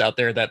some lists out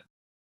there that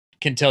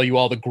can tell you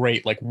all the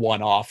great like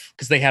one-off,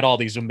 because they had all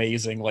these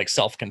amazing like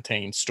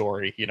self-contained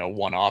story, you know,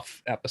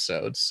 one-off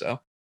episodes. So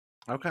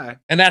okay.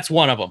 And that's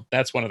one of them.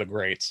 That's one of the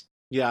greats.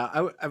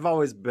 Yeah, I've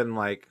always been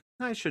like,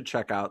 I should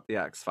check out the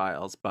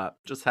X-Files, but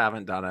just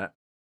haven't done it.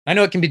 I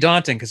know it can be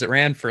daunting because it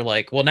ran for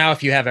like, well, now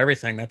if you have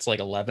everything, that's like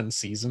 11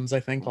 seasons, I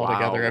think,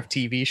 altogether of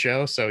TV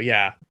show. So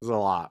yeah. It's a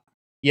lot.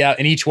 Yeah,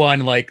 and each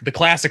one, like the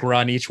classic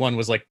run, each one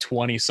was like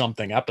 20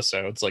 something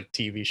episodes, like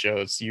TV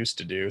shows used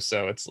to do.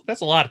 So that's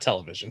a lot of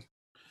television.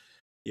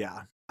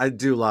 Yeah, I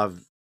do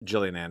love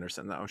Gillian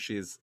Anderson though.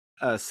 She's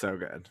so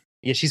good.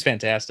 Yeah, she's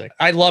fantastic.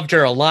 I loved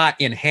her a lot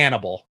in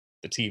Hannibal,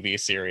 the TV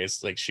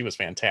series. Like she was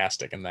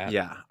fantastic in that.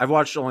 Yeah, I've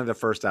watched only the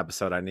first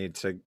episode. I need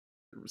to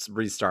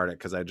restart it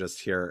because I just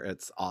hear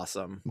it's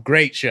awesome.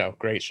 Great show.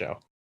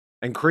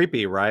 And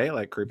creepy, right?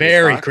 Like creepy.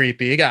 Very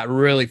creepy. It got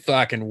really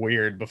fucking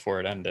weird before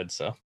it ended.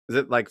 So is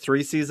it like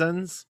 3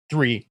 seasons?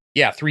 3.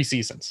 Yeah, 3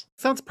 seasons.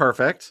 Sounds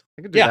perfect.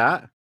 I could do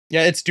that.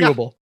 Yeah, it's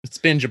doable. Yeah. It's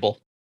bingeable.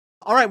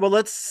 All right, well,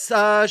 let's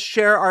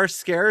share our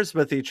scares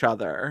with each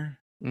other.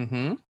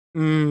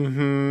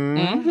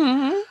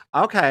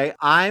 Okay,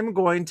 I'm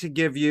going to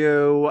give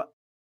you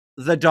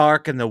The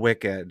Dark and the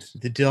Wicked.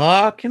 The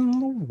Dark and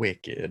the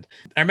Wicked.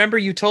 I remember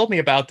you told me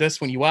about this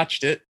when you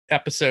watched it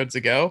episodes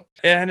ago,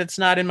 and it's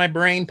not in my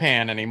brain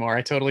pan anymore.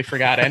 I totally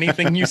forgot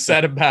anything you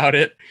said about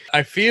it.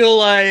 I feel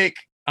like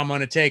I'm going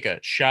to take a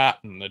shot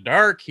in the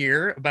dark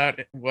here about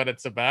what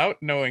it's about,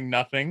 knowing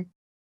nothing.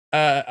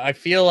 I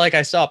feel like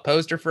I saw a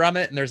poster from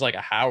it, and there's like a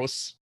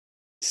house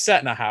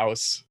set in a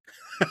house.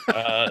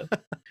 The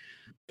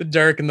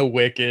Dark and the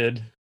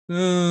Wicked.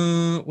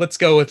 Let's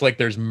go with like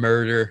there's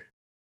murder.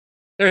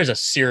 There's a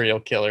serial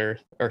killer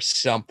or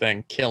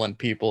something killing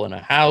people in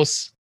a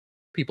house.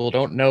 People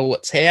don't know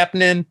what's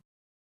happening.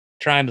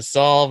 Trying to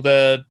solve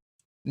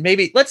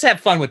maybe let's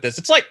have fun with this.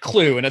 It's like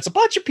Clue, and it's a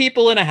bunch of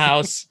people in a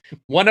house.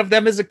 One of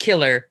them is a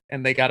killer,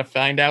 and they got to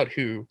find out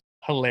who.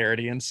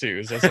 Hilarity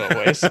ensues as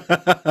always.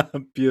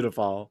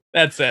 Beautiful.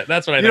 That's it.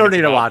 That's what I think. You don't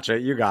need to watch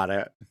it. You got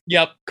it.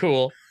 Yep.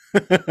 Cool.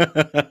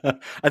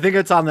 I think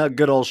it's on the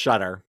good old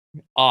Shudder.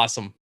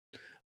 Awesome.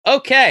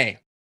 Okay.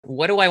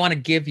 What do I want to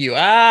give you?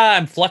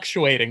 I'm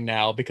fluctuating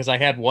now because I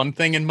had one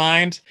thing in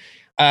mind.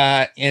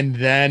 And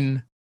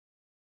then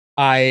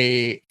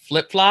I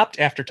flip-flopped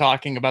after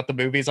talking about the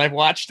movies I've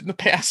watched in the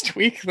past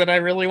week that I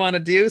really want to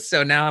do.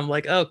 So now I'm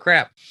like, oh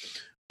crap.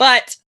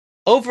 But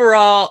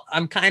overall,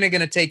 I'm kind of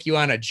going to take you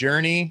on a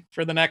journey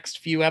for the next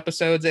few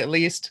episodes, at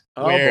least.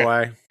 Oh,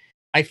 boy.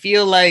 I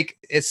feel like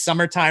as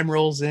summertime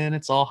rolls in,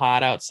 it's all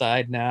hot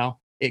outside now.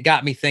 It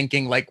got me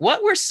thinking, like,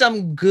 what were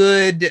some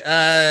good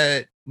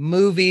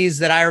movies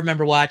that I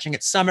remember watching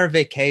at summer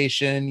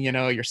vacation? You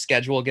know, your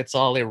schedule gets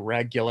all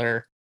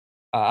irregular.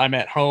 I'm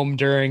at home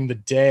during the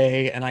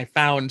day, and I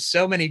found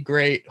so many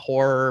great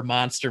horror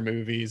monster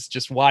movies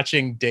just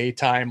watching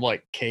daytime,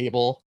 like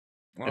cable.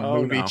 and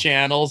movie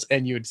channels,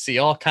 and you'd see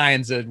all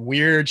kinds of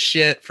weird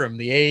shit from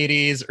the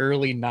 80s,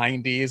 early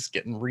 90s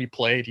getting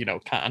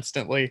replayed,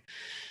 constantly.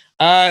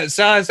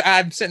 So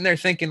I'm sitting there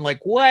thinking, like,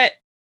 what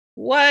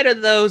are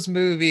those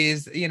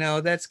movies?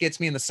 That gets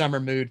me in the summer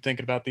mood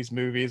thinking about these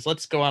movies.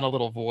 Let's go on a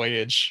little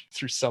voyage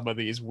through some of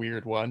these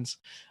weird ones.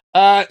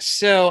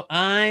 So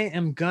I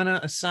am gonna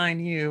assign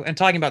you, and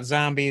talking about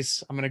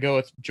zombies, I'm gonna go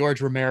with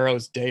George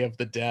Romero's Day of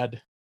the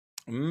Dead.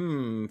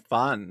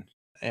 Fun.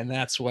 And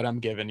that's what I'm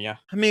giving you.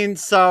 I mean,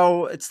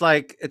 so it's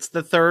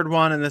the third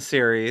one in the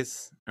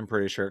series, I'm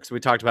pretty sure, because we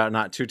talked about it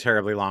not too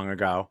terribly long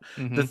ago.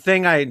 Mm-hmm. The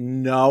thing I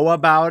know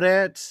about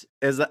it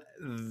is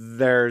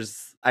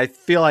I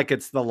feel like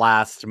it's the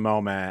last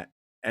moment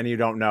and you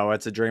don't know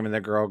it's a dream, and the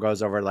girl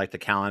goes over like the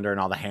calendar and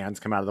all the hands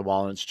come out of the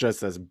wall and it's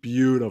just this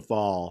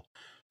beautiful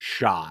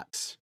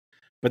shot.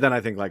 But then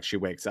I think like she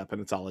wakes up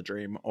and it's all a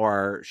dream,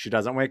 or she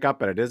doesn't wake up,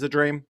 but it is a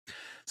dream.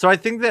 So I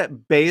think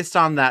that based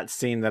on that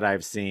scene that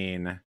I've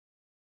seen,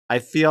 I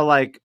feel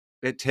like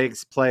it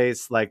takes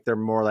place like they're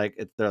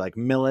like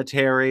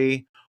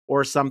military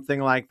or something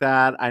like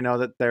that. I know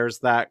that there's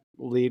that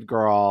lead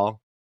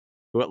girl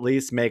who at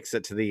least makes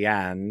it to the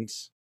end,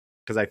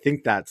 because I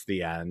think that's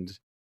the end.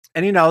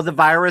 And the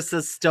virus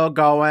is still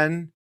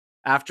going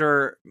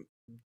after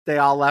they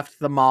all left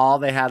the mall.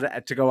 They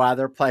had to go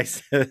other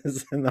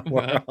places in the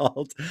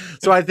world.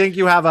 So I think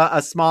you have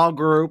a small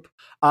group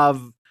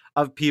of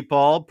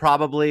people,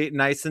 probably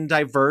nice and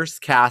diverse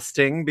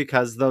casting,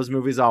 because those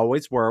movies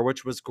always were,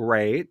 which was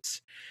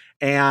great.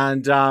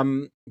 And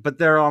but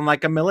they're on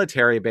like a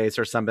military base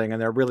or something,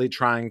 and they're really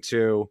trying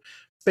to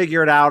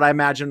figure it out. I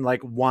imagine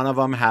like one of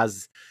them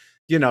has,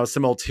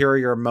 some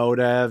ulterior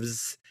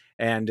motives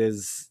and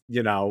is,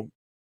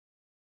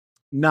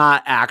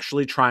 not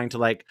actually trying to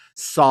like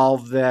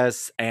solve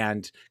this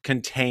and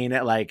contain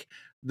it. Like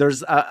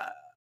there's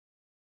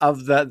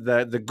of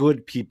the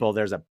good people,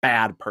 there's a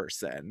bad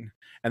person,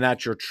 and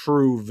that's your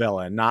true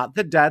villain, not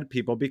the dead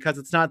people, because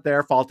it's not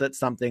their fault that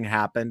something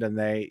happened and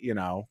they,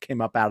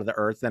 came up out of the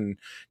earth and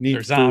need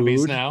They're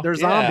zombies food. now. They're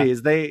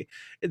zombies. They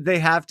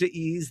have to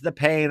ease the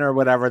pain, or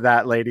whatever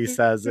that lady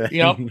says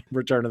in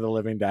Return of the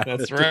Living Dead.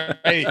 That's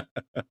right.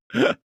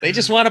 They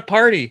just want to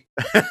party.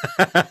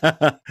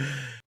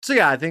 So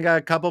yeah, I think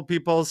a couple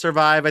people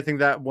survive. I think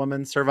that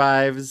woman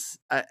survives.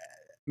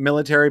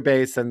 Military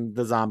base, and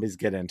the zombies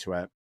get into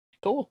it.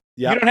 Cool.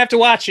 Yep. You don't have to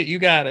watch it. You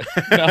got it.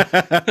 No.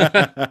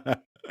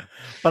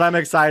 But I'm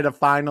excited to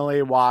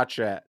finally watch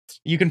it.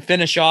 You can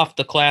finish off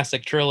the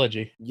classic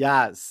trilogy.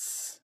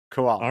 Yes.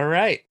 Cool. All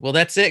right. Well,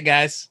 that's it,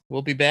 guys.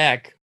 We'll be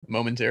back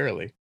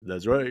momentarily.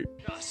 That's right.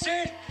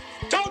 Sid,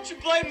 don't you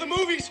blame the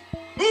movies.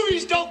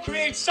 Movies don't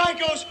create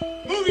psychos.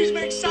 Movies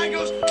make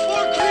psychos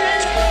more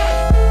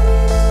creative.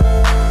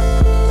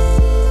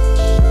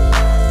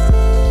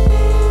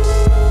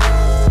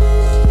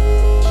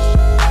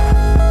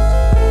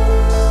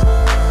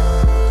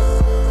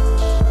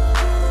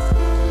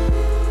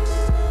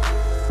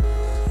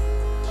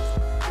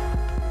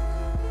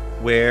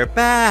 We're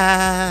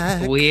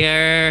back.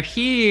 We're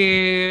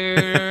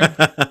here.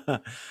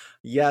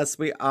 Yes,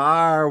 we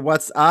are.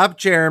 What's up,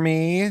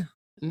 Jeremy?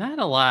 Not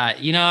a lot.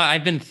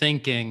 I've been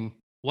thinking,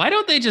 why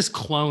don't they just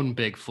clone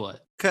Bigfoot?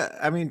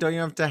 I mean, don't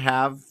you have to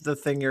have the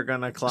thing you're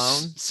going to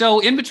clone? So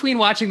in between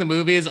watching the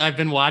movies, I've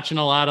been watching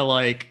a lot of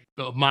like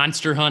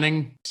monster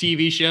hunting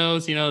TV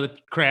shows, the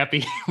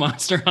crappy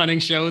monster hunting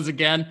shows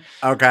again.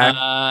 Okay.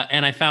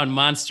 And I found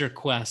Monster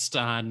Quest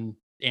on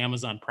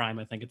Amazon Prime.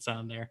 I think it's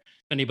on there.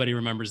 If anybody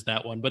remembers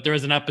that one. But there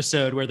was an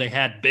episode where they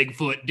had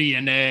Bigfoot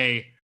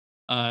DNA.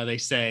 They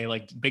say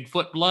like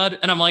Bigfoot blood.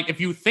 And I'm like, if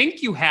you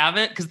think you have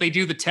it, because they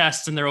do the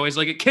tests and they're always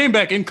like, it came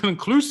back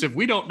inconclusive.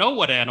 We don't know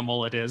what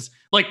animal it is.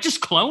 Like, just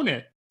clone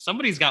it.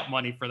 Somebody's got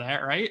money for that,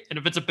 right? And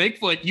if it's a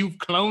Bigfoot, you've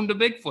cloned a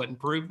Bigfoot and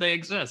proved they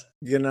exist.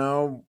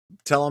 Tell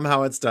them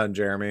how it's done,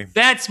 Jeremy.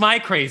 That's my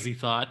crazy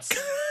thoughts.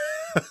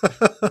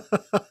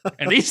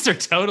 And these are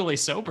totally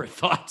sober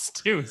thoughts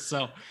too.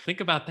 So think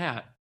about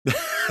that.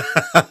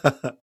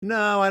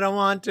 No, I don't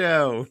want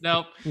to.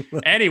 Nope.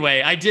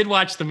 Anyway, I did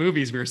watch the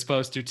movies we were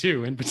supposed to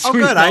too. In between,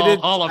 good.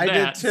 All of that.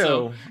 I did too.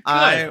 So,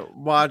 I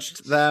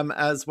watched them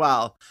as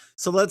well.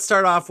 So let's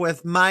start off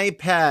with my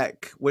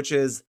pick, which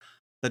is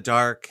The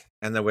Dark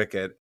and the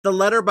Wicked. The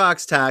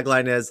Letterboxd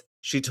tagline is,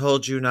 "She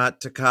told you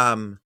not to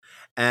come."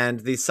 And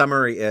the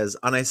summary is,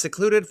 on a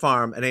secluded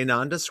farm in a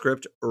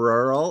nondescript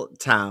rural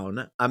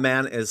town, a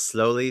man is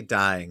slowly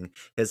dying.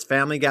 His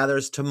family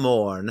gathers to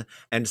mourn,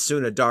 and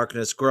soon a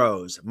darkness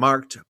grows,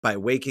 marked by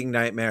waking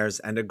nightmares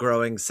and a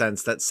growing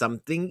sense that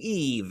something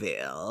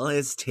evil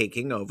is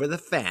taking over the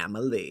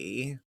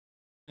family.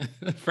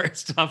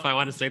 First off, I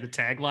want to say the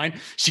tagline,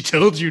 "She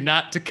told you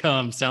not to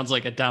come," sounds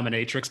like a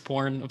dominatrix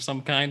porn of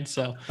some kind.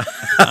 So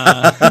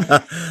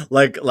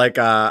like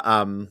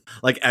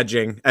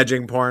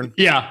edging porn.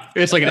 Yeah,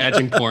 it's like an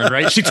edging porn,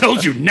 right? She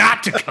told you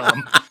not to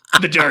come.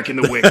 The Dark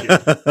and the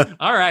Wicked.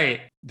 All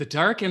right. The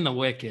Dark and the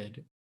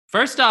Wicked.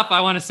 First off,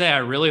 I want to say I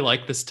really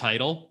like this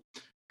title,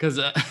 because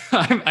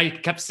I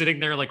kept sitting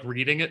there like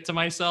reading it to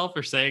myself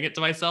or saying it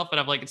to myself, and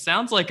I'm like, it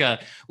sounds like a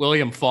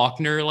William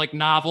Faulkner like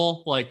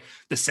novel, like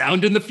The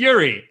Sound and the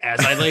Fury,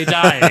 As I Lay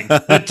Dying,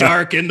 The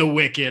Dark and the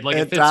Wicked. Like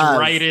it fits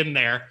right in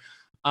there.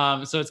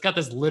 So it's got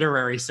this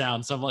literary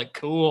sound. So I'm like,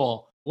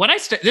 cool. When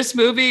this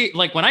movie,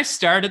 like when I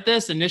started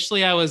this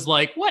initially, I was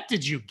like, what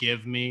did you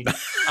give me?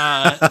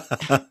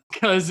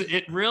 Because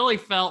it really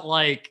felt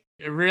like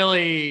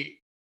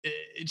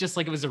just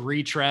like it was a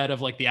retread of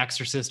like The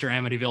Exorcist or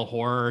Amityville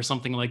Horror or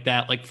something like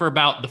that. Like for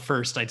about the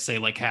first, I'd say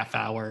like half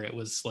hour, it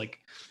was like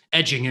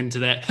edging into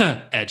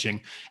that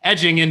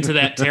edging into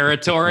that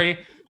territory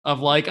of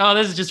like, oh,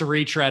 this is just a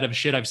retread of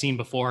shit I've seen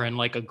before in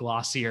like a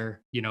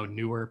glossier,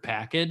 newer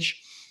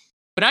package.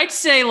 But I'd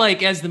say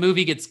like as the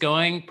movie gets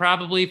going,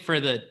 probably for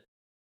the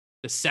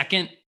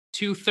second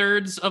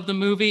 2/3 of the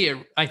movie,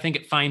 I think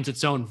it finds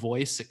its own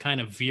voice. It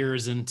kind of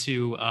veers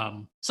into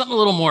something a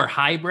little more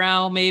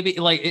highbrow, maybe.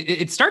 Like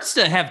it starts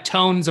to have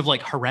tones of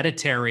like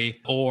Hereditary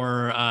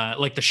or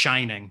like The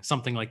Shining,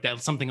 something like that.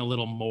 Something a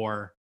little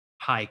more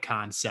high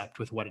concept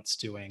with what it's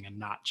doing, and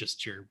not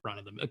just your run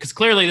of the mill. Because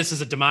clearly this is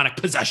a demonic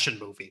possession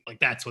movie. Like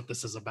that's what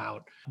this is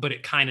about. But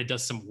it kind of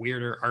does some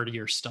weirder,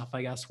 artier stuff,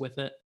 I guess, with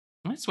it.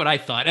 That's what I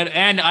thought.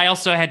 And I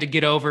also had to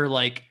get over,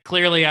 like,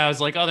 clearly I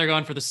was like, oh, they're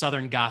going for the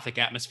Southern Gothic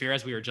atmosphere,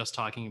 as we were just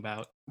talking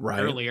about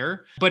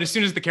earlier. But as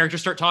soon as the characters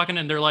start talking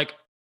and they're like,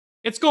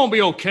 it's going to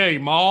be okay,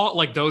 Ma,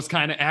 like those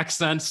kind of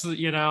accents,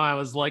 I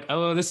was like,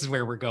 oh, this is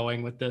where we're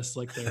going with this.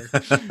 Like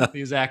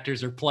these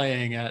actors are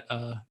playing at,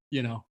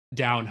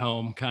 down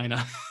home kind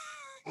of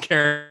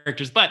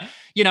characters. But,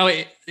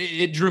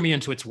 it drew me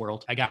into its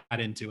world. I got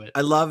into it.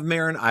 I love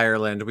Maren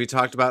Ireland. We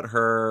talked about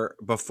her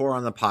before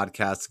on the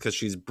podcast because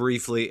she's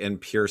briefly in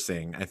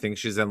Piercing. I think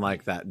she's in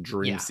like that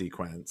dream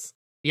sequence.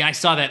 Yeah, I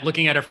saw that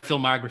looking at her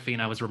filmography,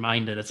 and I was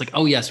reminded. It's like,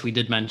 oh, yes, we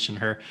did mention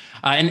her.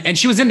 And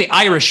she was in The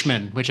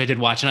Irishman, which I did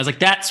watch. And I was like,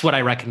 that's what I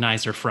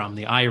recognize her from,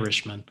 The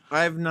Irishman.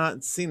 I've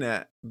not seen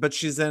it, but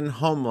she's in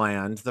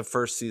Homeland, the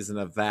first season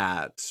of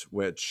that,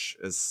 which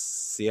is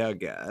so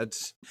good.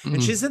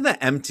 And she's in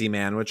The Empty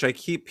Man, which I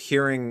keep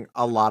hearing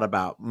a lot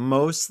about.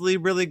 Mostly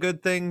really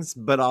good things,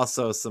 but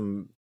also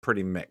some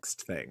pretty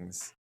mixed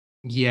things.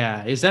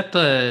 Yeah. Is that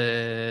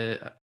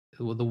the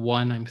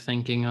one I'm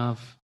thinking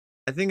of?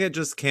 I think it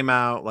just came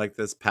out like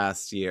this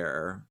past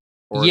year.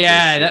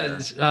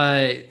 That's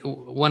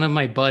one of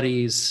my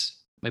buddies.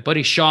 My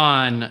buddy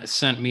Sean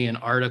sent me an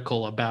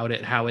article about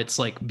it, how it's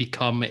like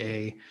become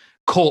a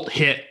cult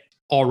hit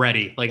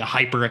already, like a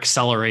hyper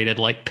accelerated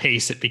like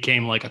pace. It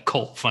became like a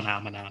cult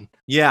phenomenon.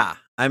 Yeah,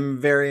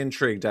 I'm very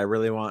intrigued. I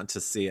really want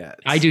to see it.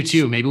 I do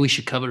too. Maybe we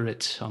should cover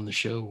it on the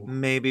show.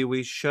 Maybe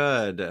we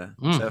should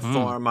to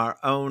form our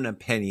own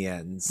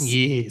opinions.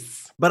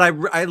 Yes. But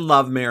I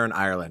love Maren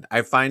Ireland.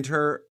 I find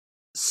her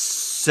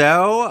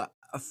so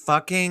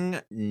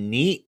fucking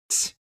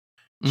neat.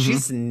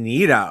 She's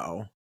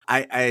neato.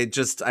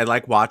 I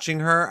like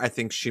watching her. I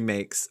think she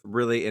makes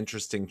really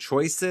interesting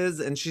choices,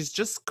 and she's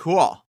just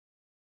cool.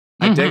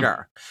 I dig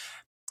her.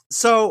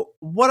 So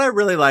what I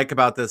really like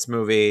about this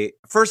movie,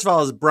 first of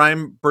all, is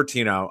Brian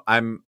Bertino.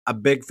 I'm a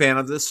big fan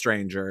of The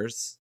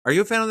Strangers. Are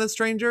you a fan of The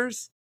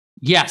Strangers?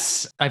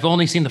 Yes, I've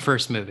only seen the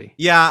first movie.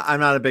 Yeah, I'm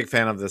not a big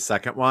fan of the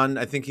second one.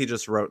 I think he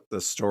just wrote the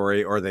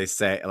story, or they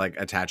say like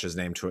attach his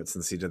name to it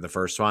since he did the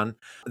first one.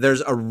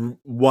 There's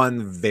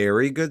one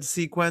very good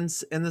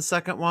sequence in the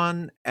second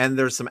one, and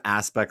there's some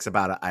aspects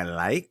about it I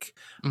like.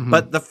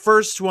 But the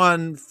first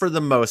one, for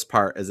the most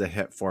part, is a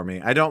hit for me.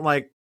 I don't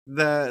like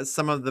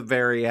some of the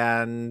very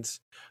end,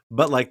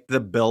 but like the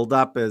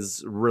buildup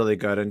is really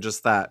good, and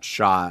just that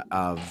shot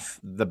of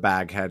the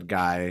baghead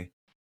guy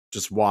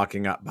just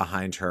walking up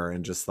behind her,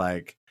 and just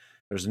like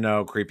there's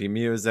no creepy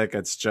music.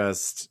 It's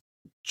just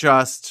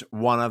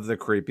one of the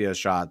creepiest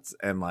shots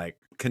in like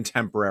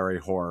contemporary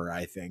horror.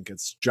 I think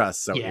it's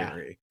just so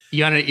eerie.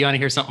 You want to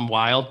hear something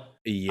wild?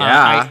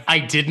 Yeah. I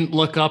didn't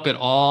look up at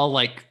all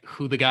like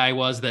who the guy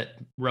was that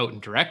wrote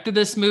and directed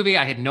this movie.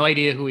 I had no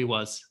idea who he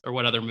was or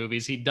what other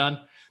movies he'd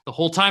done. The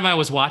whole time I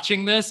was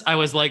watching this, I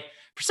was like,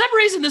 for some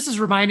reason, this is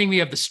reminding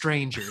me of The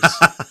Strangers.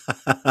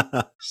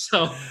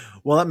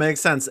 Well, that makes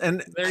sense.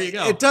 And there you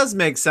go. It does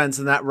make sense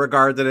in that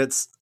regard that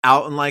it's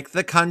out in like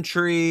the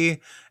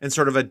country and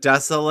sort of a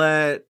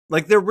desolate,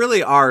 like there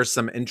really are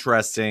some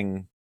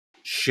interesting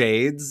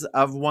shades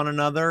of one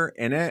another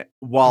in it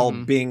while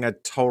being a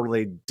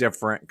totally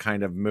different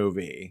kind of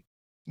movie.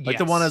 Like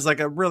the one is like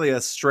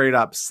a straight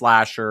up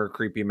slasher,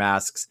 creepy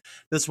masks.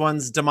 This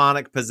one's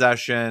demonic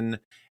possession.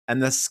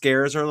 And the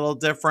scares are a little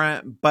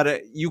different,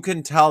 but you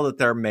can tell that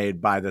they're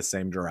made by the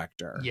same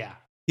director. Yeah.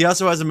 He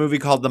also has a movie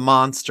called The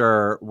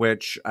Monster,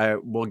 which I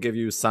will give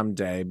you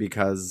someday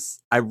because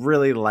I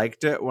really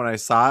liked it when I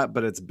saw it,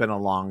 but it's been a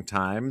long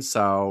time.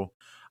 So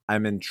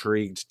I'm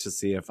intrigued to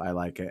see if I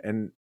like it.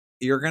 And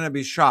you're going to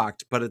be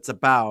shocked, but it's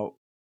about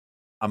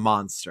a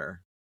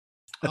monster.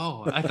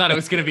 Oh, I thought it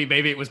was going to be,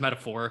 maybe it was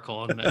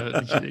metaphorical.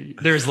 And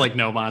there's like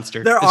no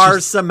monster. There are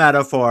some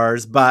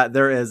metaphors, but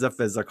there is a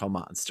physical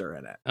monster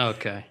in it.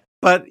 Okay.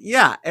 But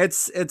yeah,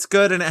 it's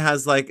good, and it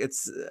has like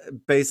it's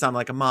based on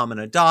like a mom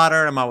and a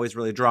daughter. I'm always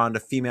really drawn to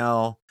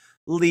female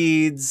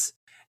leads,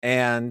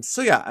 and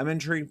so yeah, I'm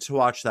intrigued to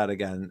watch that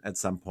again at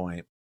some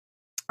point.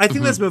 I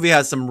think this movie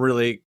has some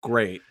really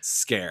great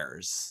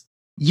scares.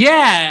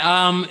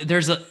 Yeah,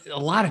 there's a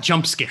lot of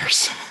jump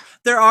scares.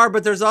 There are,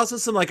 but there's also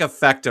some like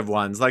effective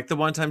ones. Like the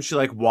one time she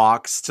like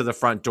walks to the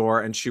front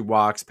door and she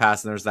walks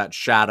past and there's that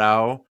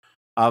shadow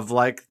of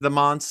like the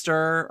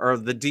monster or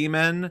the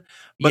demon,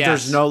 but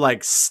there's no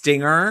like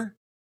stinger.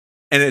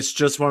 And it's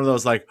just one of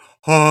those like,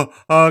 oh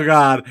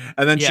God.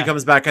 And then she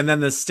comes back and then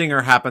the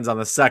stinger happens on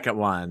the second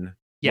one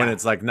when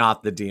it's like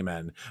not the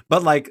demon.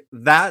 But like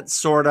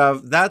that's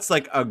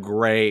like a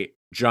great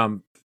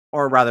jump,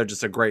 or rather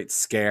just a great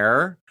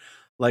scare.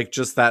 Like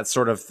just that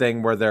sort of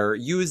thing where they're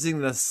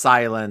using the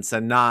silence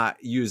and not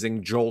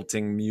using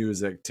jolting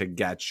music to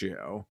get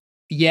you.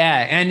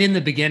 Yeah, and in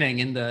the beginning,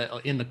 in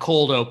the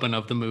cold open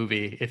of the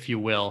movie, if you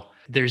will,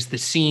 there's the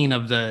scene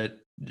of the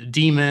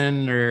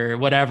demon or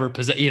whatever,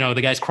 the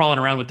guy's crawling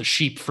around with the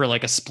sheep for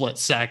like a split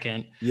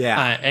second.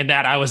 Yeah. And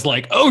that I was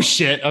like, oh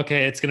shit,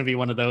 okay, it's going to be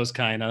one of those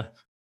kind of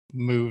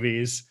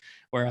movies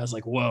where I was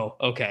like, whoa,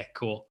 okay,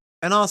 cool.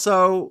 And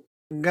also,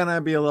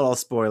 gonna be a little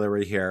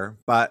spoilery here,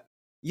 but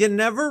you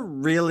never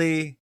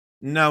really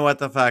know what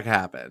the fuck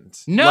happened.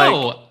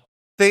 No.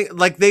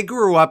 They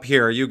grew up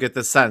here. You get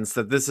the sense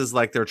that this is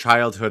like their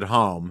childhood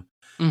home.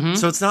 Mm-hmm.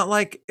 So it's not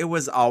like it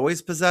was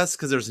always possessed,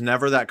 because there's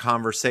never that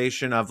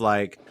conversation of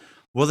like,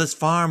 well, this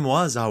farm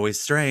was always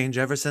strange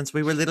ever since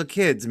we were little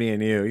kids, me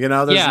and you. You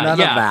know, there's none of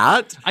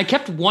that. I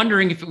kept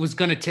wondering if it was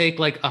going to take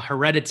like a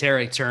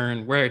Hereditary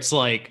turn where it's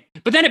like,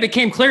 but then it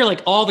became clear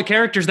like all the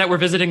characters that were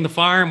visiting the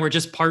farm were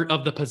just part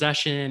of the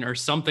possession, or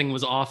something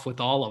was off with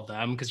all of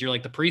them, because you're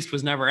like, the priest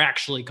was never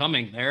actually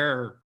coming there,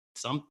 or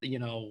something,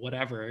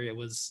 whatever. It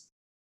was,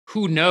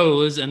 who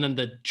knows? And then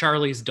the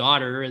Charlie's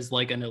daughter is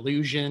like an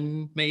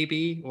illusion,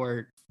 maybe,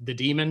 or the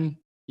demon,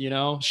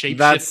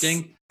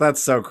 shape-shifting.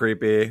 That's so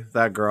creepy,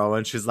 that girl,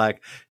 when she's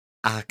like,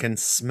 I can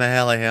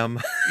smell him.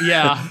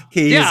 Yeah.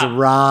 He's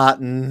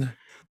rotten.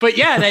 But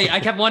yeah, I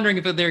kept wondering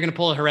if they were going to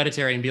pull a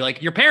Hereditary and be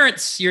like, your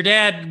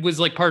dad was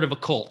like part of a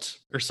cult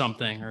or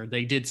something, or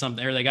they did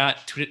something, or they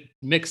got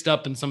mixed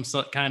up in some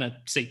kind of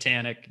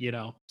satanic,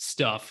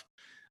 stuff.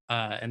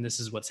 And this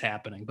is what's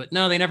happening. But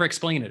no, they never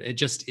explain it. It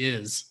just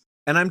is.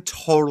 And I'm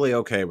totally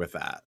okay with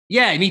that.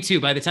 Yeah, me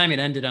too. By the time it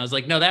ended, I was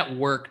like, no, that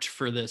worked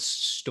for this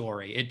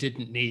story. It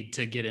didn't need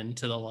to get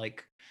into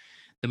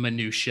the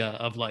minutia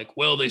of like,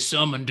 well, they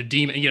summoned a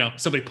demon.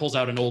 Somebody pulls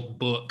out an old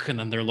book and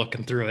then they're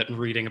looking through it and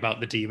reading about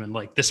the demon.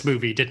 Like, this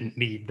movie didn't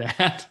need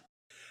that.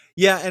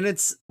 Yeah, and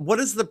what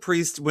is the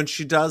priest when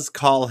she does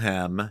call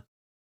him?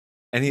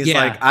 And he's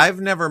like, I've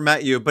never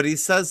met you, but he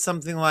says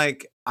something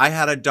like, I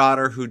had a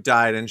daughter who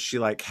died and she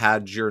like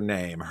had your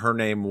name. Her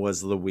name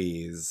was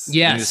Louise.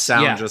 Yes. And you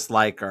sound just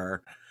like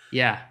her.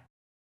 Yeah.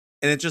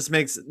 And it just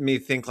makes me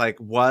think like,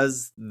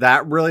 was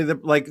that really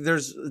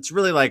it's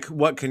really like,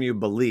 what can you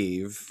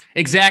believe?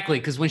 Exactly.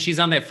 Because when she's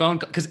on that phone,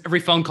 because every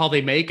phone call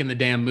they make in the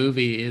damn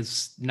movie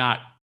is not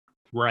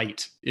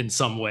right in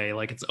some way.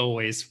 Like, it's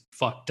always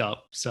fucked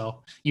up.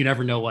 So you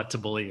never know what to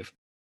believe.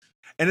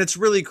 And it's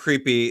really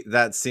creepy,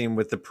 that scene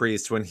with the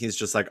priest when he's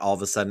just like all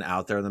of a sudden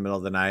out there in the middle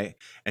of the night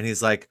and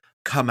he's like,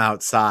 come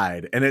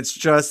outside. And it's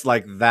just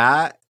like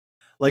that.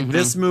 Like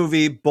this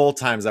movie, both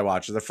times I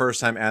watched it, the first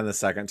time and the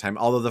second time,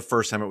 although the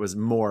first time it was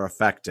more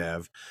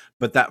effective.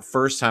 But that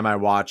first time I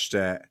watched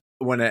it,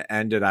 when it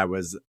ended, I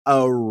was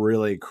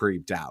really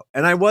creeped out.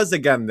 And I was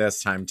again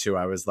this time too.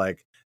 I was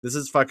like, this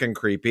is fucking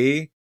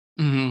creepy.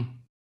 Mm-hmm.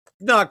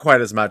 Not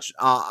quite as much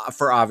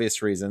for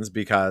obvious reasons,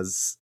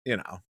 because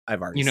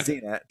I've already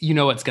seen it. You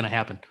know what's going to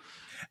happen.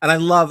 And I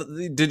love,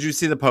 did you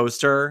see the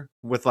poster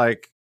with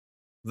like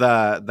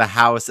the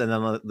house and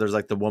then there's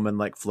like the woman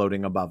like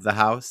floating above the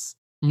house?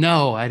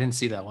 No, I didn't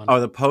see that one. Oh,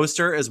 the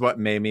poster is what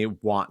made me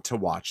want to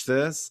watch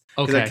this.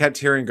 Because Okay. I kept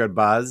hearing good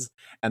buzz.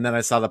 And then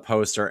I saw the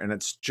poster and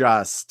it's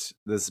just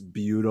this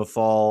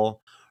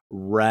beautiful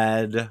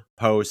red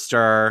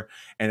poster.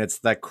 And it's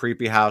that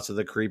creepy house with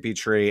a creepy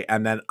tree.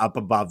 And then up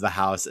above the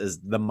house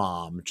is the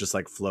mom just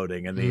like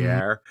floating in the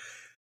air.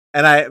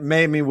 And it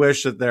made me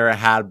wish that there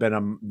had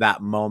been that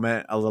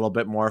moment a little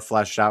bit more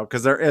fleshed out,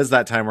 because there is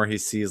that time where he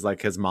sees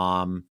like his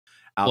mom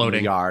out floating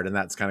in the yard, and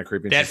that's kind of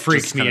creepy. That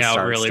freaks me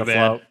out really bad.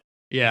 Float.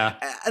 Yeah,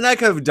 and I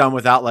could have done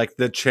without like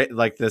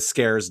the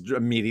scares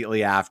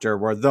immediately after,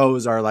 where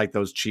those are like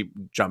those cheap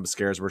jump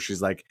scares where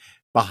she's like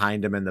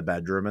behind him in the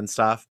bedroom and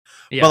stuff.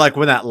 Yeah. But like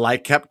when that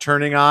light kept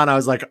turning on, I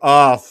was like,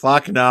 oh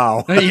fuck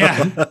no.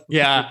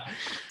 Yeah.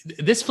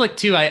 This flick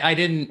too, I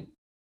didn't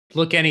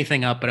look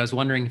anything up, but I was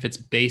wondering if it's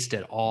based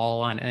at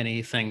all on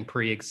anything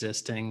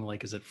pre-existing.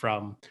 Like, is it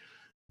from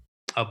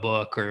a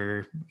book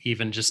or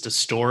even just a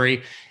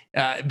story?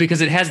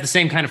 Because it has the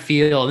same kind of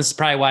feel. This is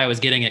probably why I was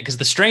getting it, because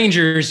The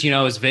Strangers,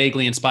 is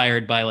vaguely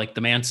inspired by like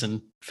the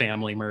Manson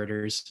family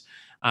murders.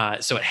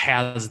 So it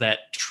has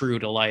that true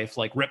to life,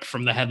 like ripped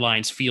from the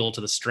headlines feel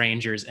to The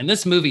Strangers. And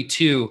this movie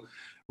too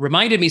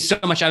reminded me so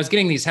much. I was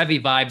getting these heavy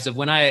vibes of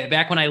when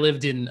I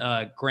lived in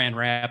Grand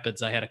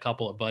Rapids. I had a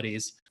couple of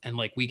buddies, and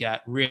like we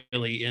got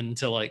really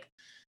into like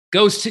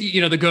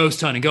the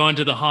ghost hunting, going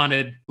to the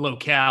haunted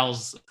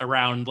locales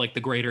around like the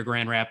greater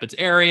Grand Rapids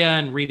area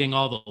and reading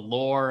all the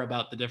lore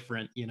about the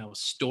different,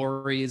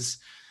 stories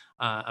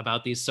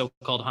about these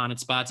so-called haunted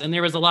spots. And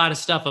there was a lot of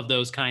stuff of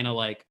those kind of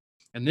like,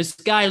 and this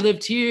guy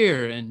lived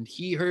here and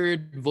he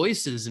heard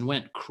voices and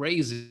went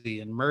crazy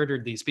and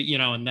murdered these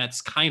people, and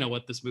that's kind of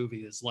what this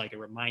movie is like. It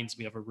reminds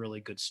me of a really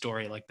good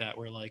story like that,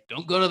 where like,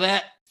 don't go to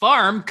that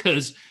farm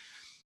because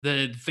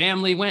the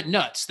family went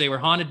nuts. They were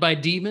haunted by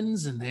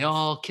demons and they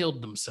all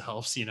killed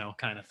themselves,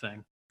 kind of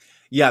thing.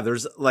 Yeah,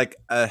 there's like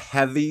a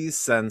heavy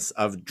sense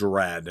of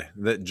dread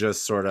that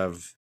just sort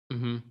of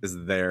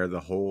is there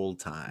the whole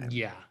time.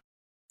 Yeah.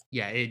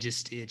 Yeah,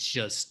 it's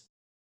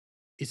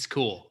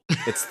cool.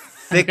 It's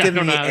thick in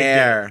the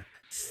air.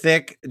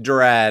 Thick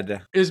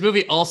dread. This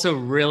movie also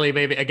really,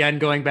 maybe again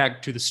going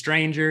back to The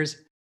Strangers,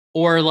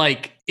 or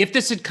like if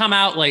this had come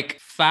out like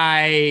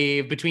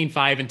between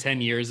 5 and 10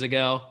 years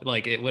ago,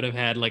 like it would have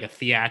had like a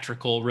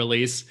theatrical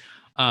release.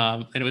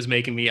 And it was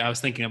I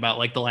was thinking about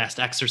like The Last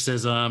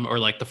Exorcism or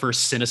like the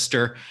first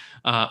Sinister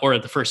or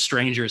the first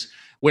Strangers,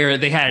 where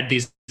they had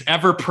these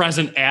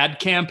ever-present ad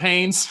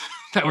campaigns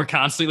that were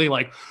constantly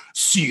like,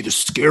 see the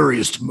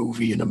scariest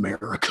movie in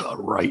America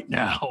right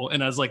now.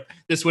 And I was like,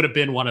 this would have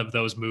been one of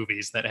those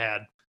movies that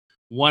had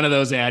one of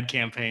those ad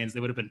campaigns. They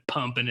would have been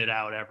pumping it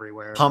out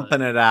everywhere.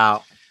 Pumping it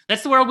out.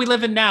 That's the world we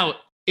live in now,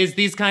 is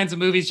these kinds of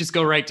movies just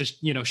go right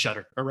to,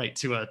 Shudder or right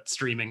to a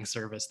streaming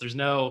service. There's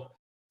no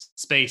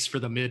space for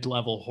the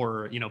mid-level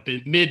horror,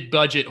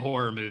 mid-budget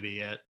horror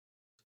movie at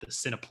the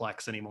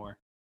Cineplex anymore.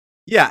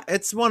 Yeah,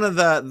 it's one of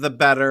the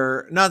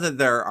better, not that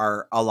there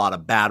are a lot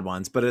of bad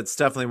ones, but it's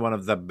definitely one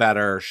of the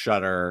better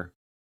Shudder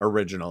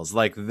originals,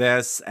 like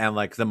this and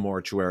like the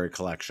Mortuary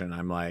Collection.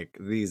 I'm like,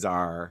 these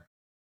are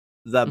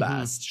the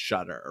best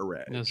Shudder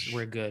originals.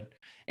 We're good.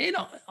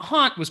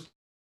 Haunt was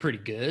pretty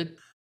good.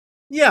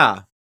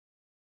 Yeah,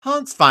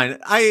 Haunt's fine.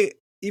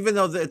 Even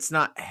though it's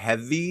not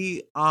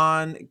heavy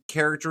on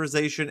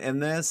characterization in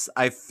this,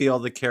 I feel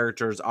the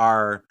characters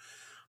are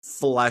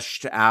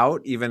fleshed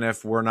out, even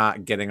if we're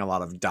not getting a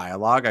lot of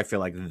dialogue. I feel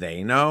like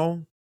they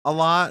know a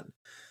lot,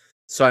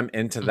 so I'm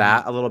into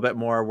that a little bit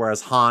more,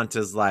 whereas Haunt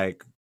is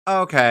like,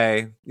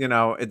 okay,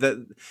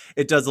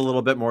 it does a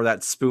little bit more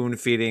that spoon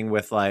feeding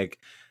with like,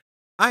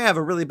 I have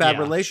a really bad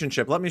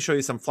relationship, let me show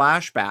you some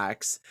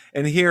flashbacks.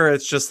 And here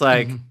it's just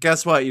like,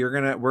 guess what,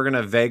 we're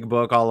gonna vague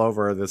book all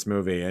over this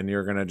movie and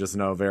you're gonna just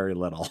know very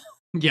little.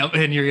 Yep.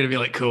 And you're gonna be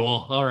like,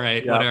 cool, all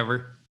right,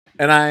 whatever.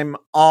 And I'm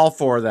all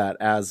for that,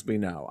 as we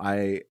know.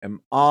 I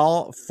am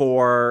all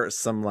for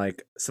some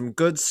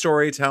good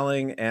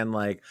storytelling and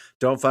like,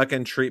 don't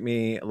fucking treat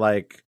me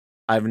like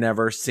I've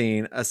never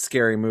seen a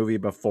scary movie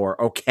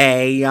before.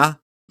 Okay.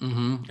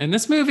 And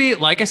this movie,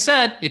 like I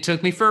said, it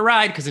took me for a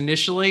ride because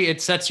initially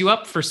it sets you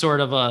up for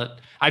sort of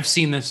I've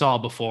seen this all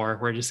before.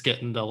 We're just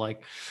getting to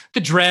like the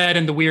dread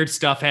and the weird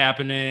stuff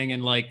happening.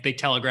 And like they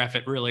telegraph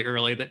it really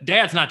early that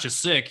Dad's not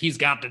just sick, he's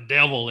got the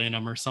devil in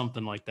him or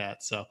something like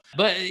that. So,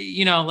 but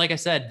like I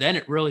said, then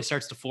it really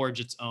starts to forge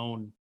its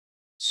own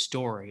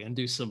story and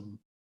do some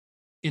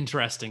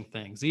interesting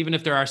things. Even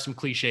if there are some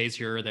cliches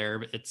here or there,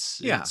 but it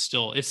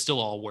still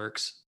all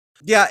works.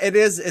 Yeah, it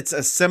is. It's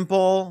a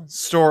simple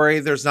story.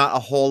 There's not a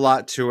whole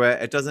lot to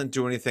it. It doesn't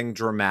do anything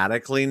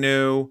dramatically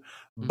new,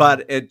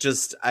 but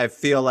I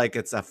feel like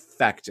it's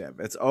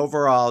effective. It's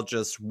overall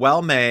just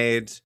well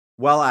made,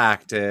 well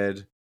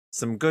acted,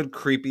 some good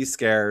creepy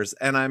scares,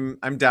 and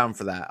I'm down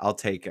for that. I'll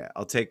take it.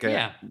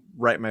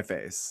 Right in my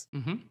face.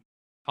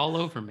 All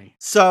over me.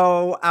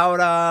 So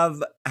out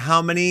of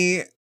how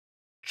many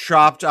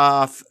chopped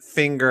off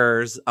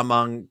fingers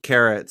among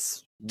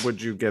carrots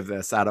would you give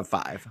this out of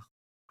 5?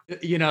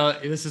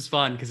 This is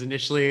fun because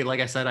initially, like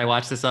I said, I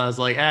watched this, I was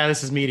like,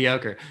 this is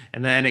mediocre.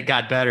 And then it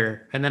got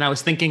better. And then I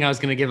was thinking I was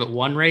going to give it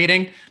 1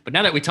 rating. But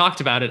now that we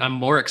talked about it, I'm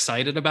more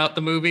excited about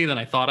the movie than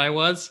I thought I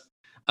was.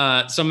 So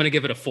I'm going to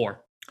give it a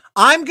 4.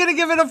 I'm going to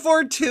give it a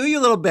 4 too,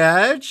 you little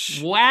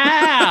bitch.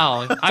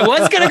 Wow. I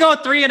was going to go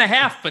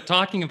 3.5, but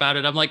talking about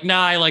it, I'm like,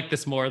 nah, I like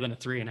this more than a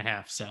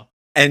 3.5. So.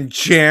 And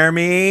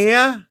Jeremy?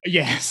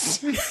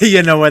 Yes.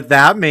 You know what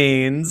that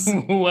means.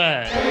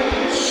 What?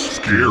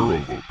 Scare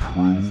of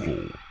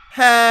approval.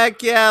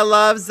 Heck yeah,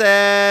 loves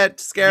it.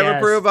 Scare of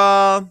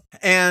approval.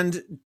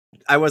 And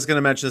I was going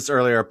to mention this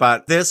earlier,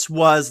 but this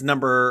was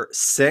number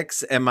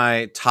 6 in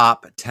my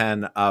top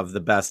 10 of the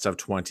best of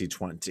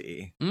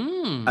 2020.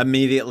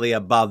 Immediately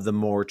above the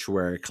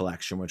Mortuary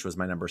Collection, which was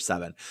my number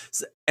 7.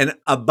 And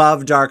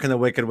above Dark and the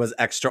Wicked was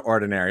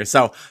Extraordinary.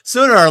 So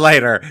sooner or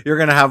later, you're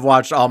going to have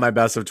watched all my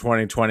best of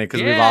 2020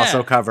 because we've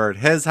also covered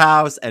His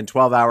House and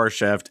 12-Hour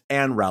Shift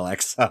and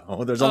Relic.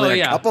 So there's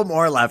only a couple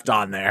more left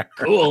on there.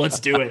 Cool, let's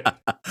do it.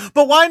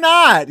 But why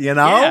not,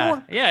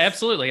 Yeah,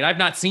 absolutely. I've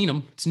not seen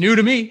them. It's new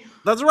to me.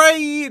 That's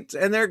right.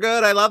 And they're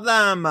good. I love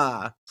them.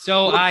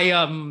 So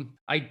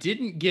I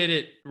didn't get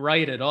it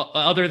right at all,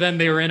 other than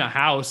they were in a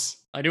house.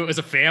 I knew it was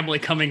a family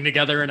coming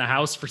together in a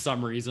house for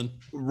some reason.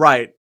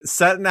 Right.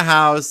 set in a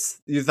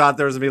house. You thought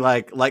there was gonna be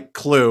like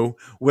Clue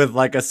with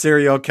like a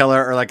serial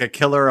killer or like a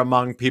killer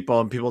among people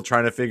and people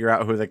trying to figure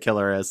out who the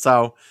killer is.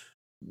 So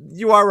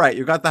you are right.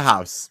 You got the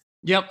house.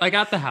 Yep, I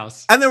got the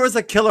house. And there was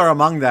a killer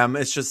among them.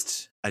 It's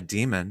just a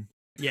demon.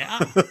 Yeah.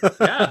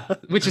 Yeah.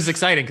 Which is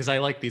exciting because I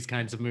like these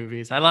kinds of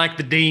movies. I like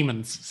the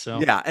demons. So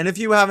Yeah, and if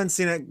you haven't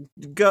seen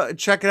it, go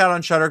check it out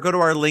on Shudder. Go to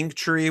our link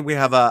tree. We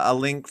have a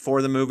link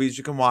for the movies.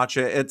 You can watch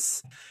it.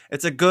 It's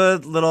a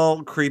good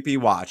little creepy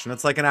watch, and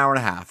it's like an hour and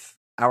a half,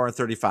 hour and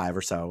 35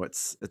 or so.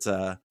 It's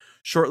a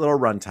short little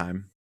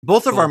runtime.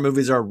 Both of our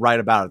movies are right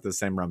about at the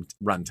same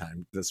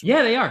runtime this week.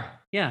 Yeah, they are.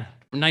 Yeah.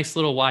 Nice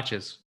little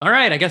watches. All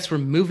right. I guess we're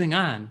moving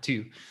on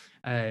to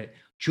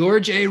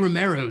George A.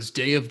 Romero's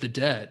Day of the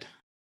Dead.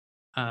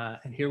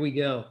 And here we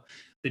go.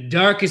 The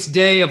darkest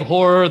day of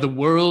horror the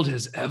world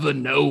has ever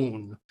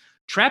known.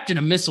 Trapped in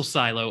a missile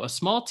silo, a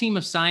small team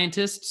of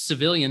scientists,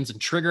 civilians,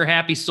 and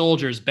trigger-happy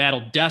soldiers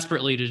battle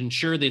desperately to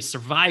ensure the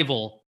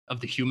survival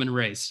of the human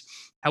race.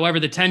 However,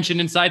 the tension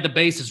inside the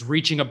base is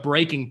reaching a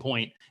breaking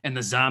point, and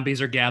the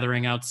zombies are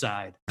gathering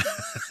outside.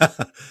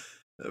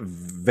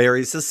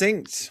 Very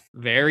succinct.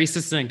 Very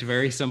succinct,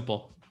 very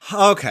simple.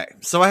 Okay,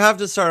 so I have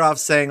to start off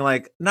saying,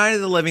 like, Night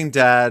of the Living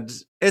Dead,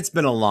 it's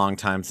been a long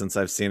time since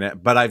I've seen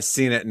it, but I've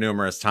seen it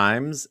numerous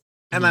times.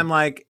 And I'm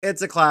like,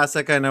 it's a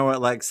classic. I know it,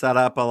 like, set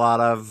up a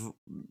lot of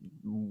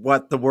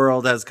what the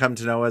world has come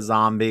to know as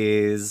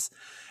zombies,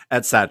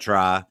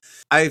 etc.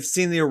 I've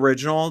seen the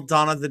original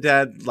Dawn of the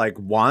Dead, like,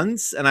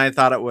 once, and I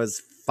thought it was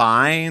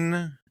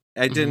fine.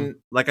 I didn't,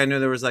 like, I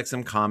knew there was, like,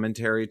 some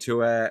commentary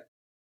to it.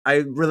 I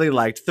really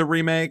liked the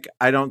remake.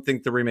 I don't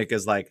think the remake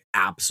is like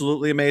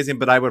absolutely amazing,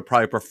 but I would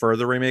probably prefer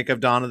the remake of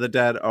Dawn of the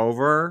Dead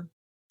over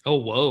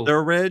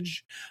the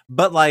Ridge.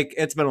 But like,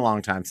 it's been a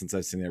long time since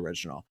I've seen the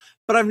original.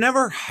 But I've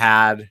never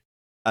had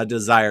a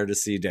desire to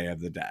see Day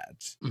of the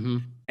Dead.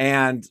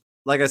 And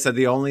like I said,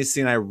 the only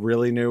scene I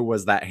really knew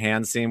was that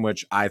hand scene,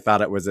 which I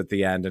thought it was at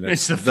the end, and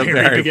it's the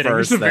very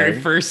first it's the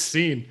very first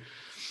scene.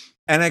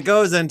 And it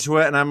goes into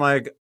it, and I'm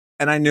like.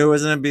 And I knew it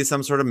was going to be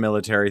some sort of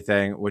military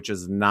thing, which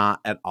is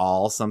not at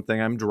all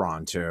something I'm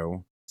drawn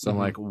to. So I'm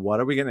like, what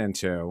are we getting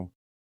into?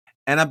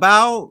 And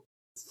about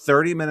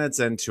 30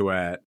 minutes into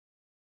it,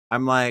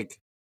 I'm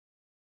like,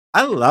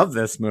 I love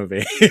this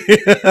movie.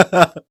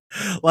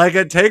 Like,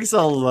 it takes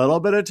a little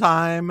bit of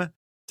time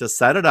to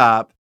set it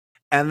up.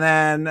 And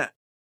then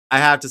I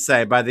have to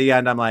say, by the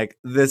end, I'm like,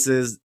 this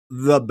is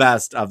the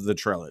best of the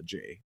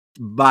trilogy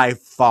by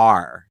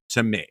far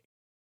to me.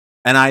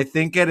 And I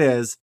think it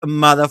is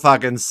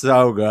motherfucking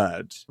so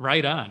good.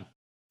 Right on.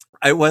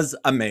 It was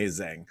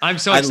amazing. I'm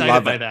so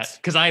excited by that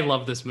because I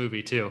love this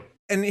movie too.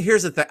 And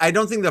here's the thing. I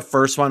don't think the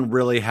first one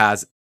really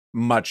has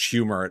much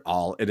humor at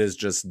all. It is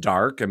just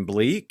dark and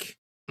bleak.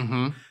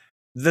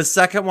 The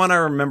second one, I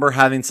remember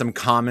having some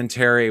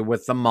commentary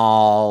with the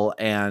mall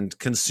and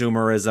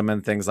consumerism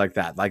and things like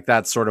that. Like,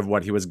 that's sort of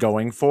what he was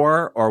going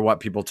for or what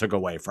people took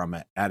away from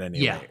it at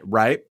any rate,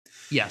 right?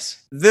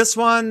 Yes. This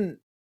one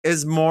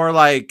is more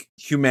like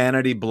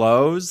humanity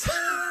blows,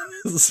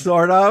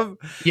 sort of.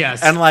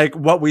 Yes. And like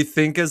what we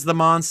think is the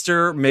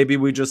monster, maybe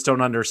we just don't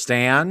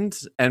understand,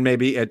 and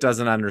maybe it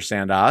doesn't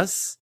understand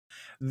us.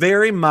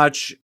 Very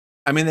much,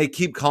 I mean, they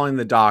keep calling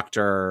the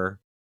doctor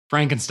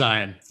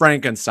Frankenstein,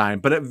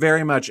 but it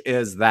very much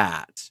is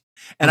that.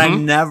 And I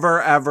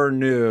never ever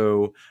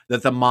knew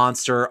that the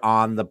monster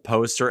on the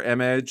poster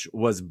image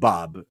was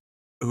Bub,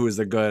 who is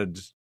a good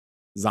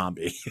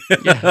zombie.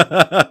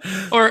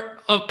 Or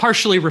a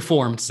partially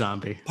reformed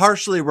zombie.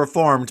 Partially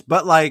reformed,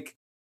 but like,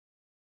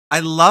 I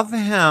love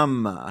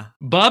him.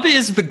 Bub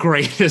is the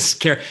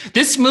greatest character.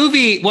 This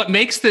movie, what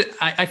makes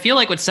I feel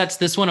like what sets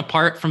this one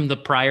apart from the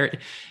prior.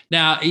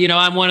 Now, you know,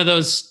 I'm one of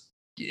those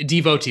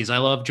devotees. I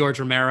love George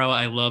Romero.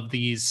 I love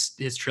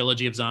his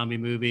trilogy of zombie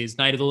movies.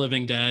 Night of the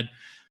Living Dead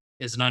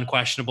is an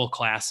unquestionable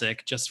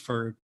classic just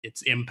for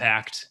its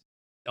impact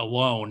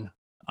alone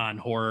on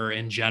horror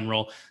in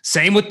general.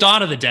 Same with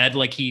Dawn of the Dead.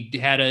 Like, he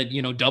had a,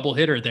 you know, double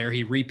hitter there.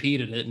 He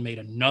repeated it and made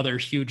another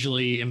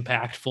hugely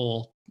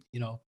impactful, you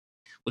know,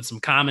 with some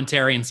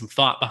commentary and some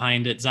thought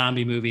behind it,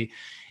 zombie movie.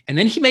 And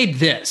then he made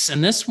this.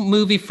 And this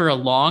movie for a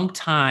long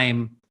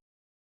time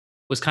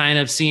was kind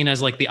of seen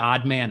as like the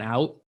odd man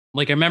out.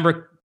 Like, I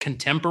remember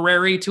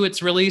contemporary to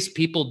its release,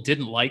 people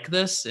didn't like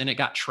this and it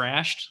got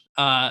trashed.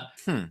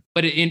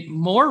 But in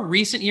more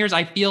recent years,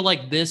 I feel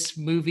like this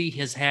movie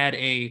has had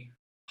a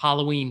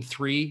Halloween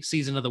 3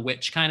 Season of the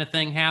Witch kind of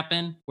thing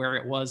happen, where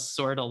it was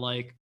sort of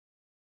like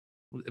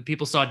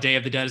people saw Day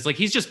of the Dead as like,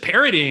 he's just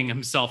parodying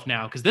himself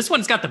now, because this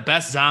one's got the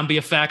best zombie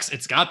effects.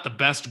 It's got the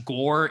best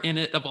gore in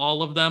it of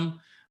all of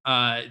them.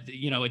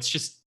 You know, it's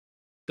just,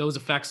 those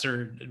effects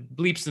are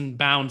leaps and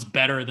bounds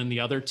better than the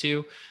other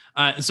two.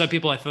 And so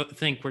people, I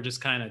think, were just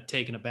kind of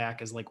taken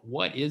aback as like,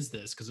 what is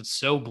this? Because it's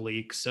so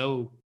bleak,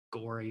 so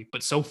gory,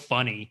 but so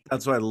funny.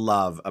 That's what I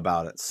love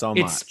about it so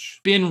much. It's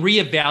been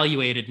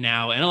reevaluated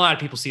now, and a lot of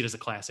people see it as a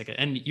classic.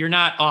 And you're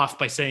not off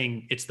by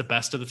saying it's the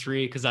best of the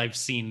three, because I've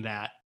seen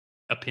that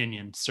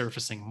opinion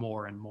surfacing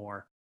more and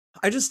more.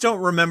 I just don't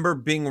remember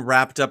being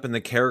wrapped up in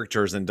the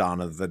characters in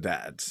Dawn of the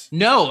Dead.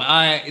 No,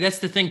 that's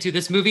the thing too.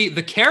 This movie,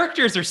 the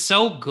characters are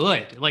so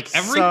good. Like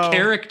every So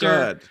character,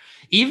 good.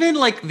 even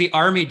like the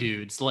army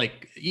dudes.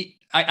 Like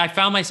I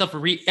found myself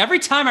every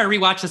time I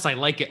rewatch this, I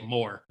like it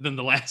more than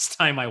the last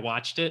time I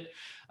watched it.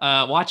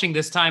 Watching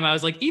this time, I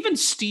was like, even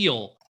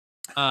Steele,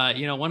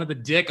 one of the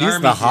dick. He's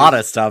army the dudes,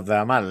 hottest of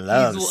them. I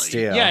love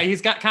Steele. Yeah,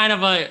 he's got kind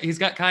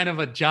of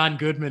a John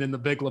Goodman in the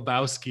Big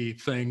Lebowski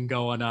thing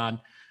going on.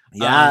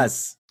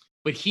 Yes.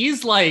 But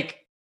he's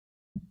like,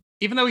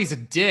 even though he's a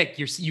dick,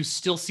 you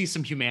still see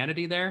some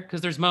humanity there, because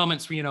there's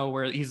moments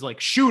where he's like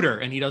shooter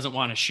and he doesn't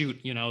want to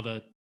shoot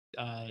the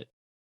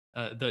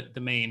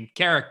main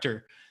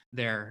character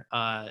there.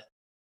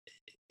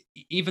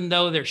 Even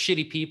though they're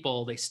shitty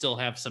people, they still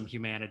have some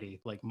humanity,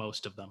 like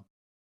most of them,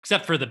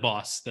 except for the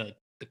boss, the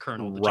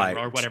colonel, the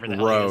general, or whatever the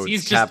hell he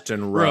is. He's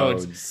Captain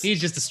Rhodes. He's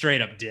just a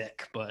straight up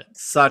dick, but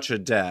such a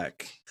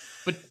dick,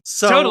 but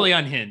totally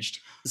unhinged.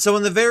 So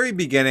in the very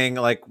beginning,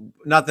 like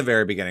not the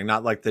very beginning,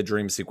 not like the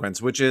dream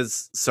sequence, which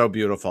is so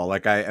beautiful.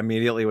 Like I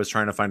immediately was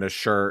trying to find a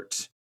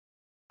shirt.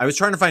 I was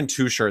trying to find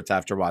 2 shirts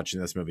after watching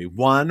this movie.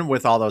 One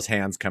with all those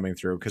hands coming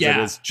through, because it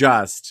is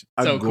just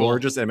a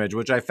gorgeous image,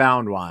 which I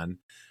found one.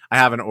 I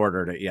haven't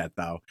ordered it yet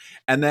though.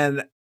 And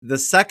then the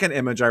second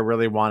image I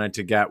really wanted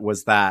to get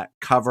was that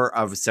cover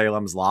of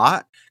Salem's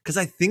Lot, because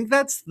I think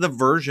that's the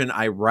version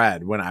I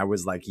read when I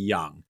was like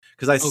young.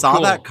 Because I saw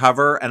that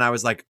cover and I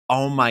was like,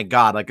 oh my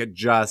God, like it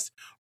just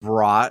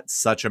brought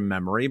such a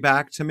memory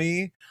back to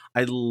me.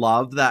 I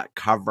love that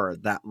cover,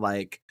 that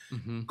like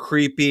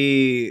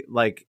creepy,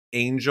 like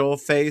angel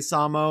face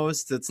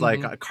almost. It's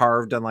like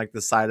carved on like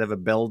the side of a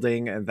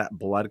building and that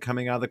blood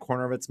coming out of the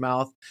corner of its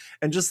mouth.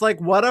 And just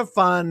like, what a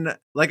fun,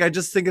 like, I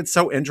just think it's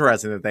so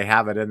interesting that they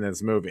have it in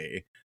this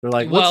movie. They're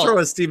like, let's throw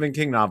a Stephen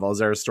King novel. Is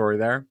there a story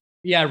there?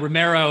 Yeah,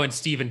 Romero and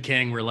Stephen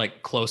King were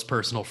like close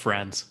personal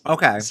friends.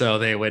 Okay. So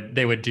they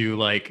would do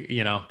like,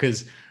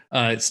 because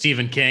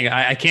Stephen King,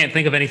 I can't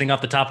think of anything off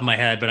the top of my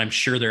head, but I'm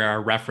sure there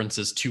are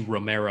references to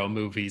Romero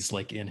movies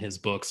like in his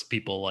books,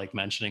 people like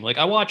mentioning like,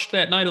 I watched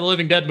that Night of the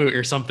Living Dead movie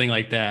or something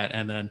like that.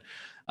 And then,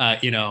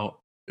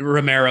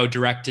 Romero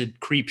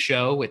directed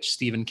Creepshow, which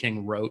Stephen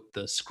King wrote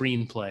the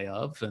screenplay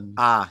of. And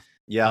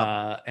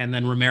and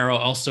then Romero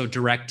also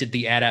directed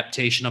the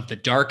adaptation of The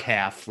Dark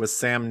Half. With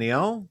Sam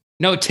Neill?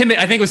 No, I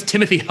think it was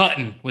Timothy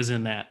Hutton was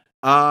in that.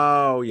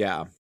 Oh,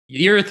 yeah.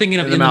 You're thinking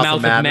of In the Mouth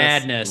of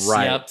Madness.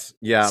 Right. Yep.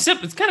 Yeah.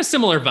 It's kind of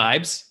similar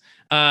vibes.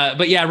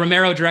 But yeah,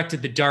 Romero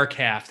directed The Dark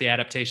Half, the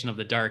adaptation of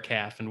The Dark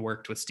Half, and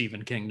worked with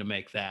Stephen King to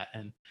make that.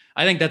 And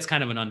I think that's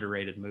kind of an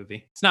underrated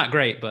movie. It's not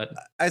great, but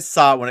I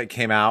saw it when it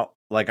came out,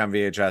 like on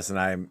VHS, and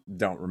I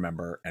don't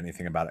remember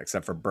anything about it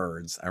except for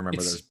birds. I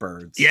remember there's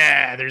birds.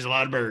 Yeah, there's a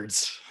lot of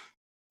birds.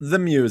 The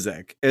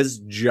music is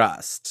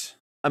just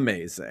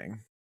amazing.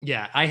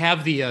 Yeah, I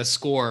have the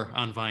score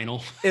on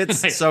vinyl.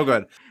 It's so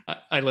good.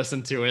 I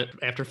listened to it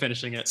after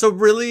finishing it. So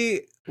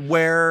really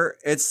where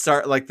it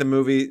like the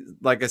movie,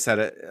 like I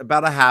said,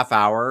 about a half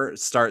hour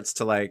starts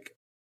to like,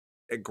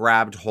 it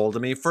grabbed hold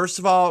of me. First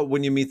of all,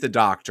 when you meet the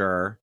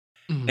doctor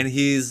and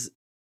he's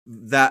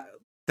that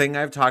thing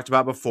I've talked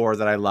about before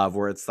that I love,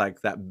 where it's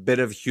like that bit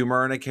of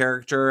humor in a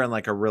character and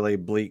like a really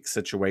bleak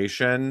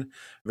situation,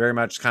 very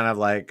much kind of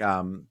like,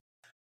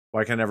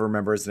 I can never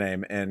remember his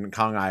name in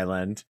Kong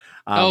Island.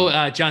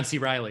 John C.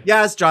 Reilly.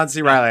 Yes, John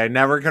C. Reilly. I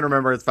never can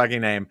remember his fucking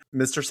name.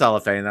 Mr.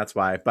 Cellophane, that's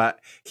why. But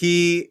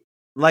he,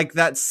 like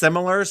that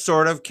similar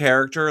sort of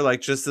character,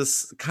 like just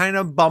this kind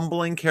of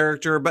bumbling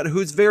character, but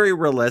who's very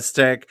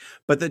realistic,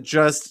 but that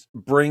just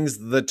brings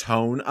the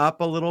tone up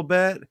a little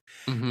bit.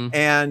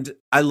 And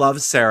I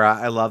love Sarah.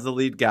 I love the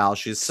lead gal.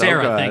 She's so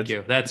Sarah, good. thank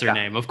you. That's her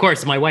name. Of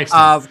course, my wife's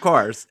name. Of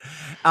course.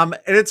 And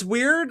it's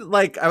weird.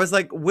 Like, I was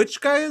like, which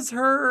guy is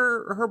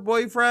her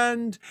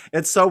boyfriend?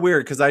 It's so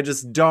weird because I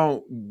just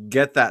don't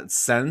get that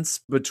sense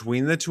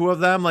between the two of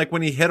them. Like,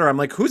 when he hit her, I'm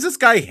like, who's this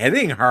guy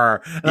hitting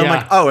her? And I'm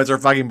like, oh, it's her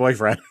fucking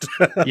boyfriend.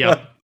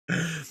 Yep.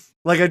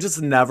 Like, I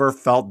just never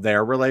felt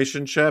their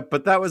relationship,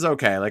 but that was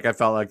okay. Like, I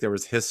felt like there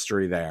was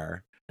history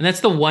there. And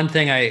that's the one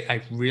thing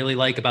I really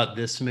like about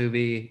this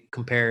movie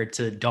compared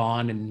to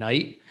Dawn and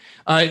Night.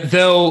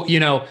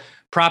 Though,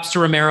 props to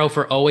Romero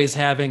for always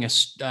having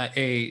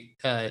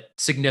a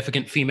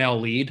significant female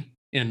lead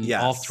in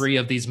all 3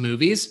 of these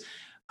movies.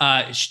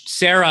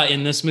 Sarah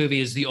in this movie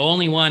is the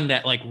only one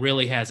that like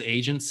really has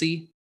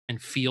agency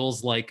and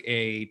feels like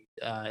a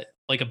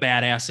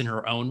badass in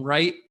her own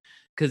right.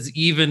 Because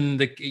even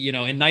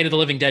in Night of the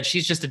Living Dead,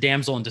 she's just a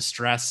damsel in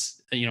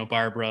distress.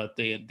 Barbara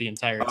the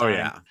entire time. Oh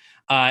yeah.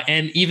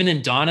 And even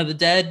in Dawn of the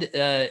Dead,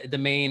 the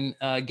main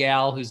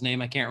gal whose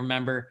name I can't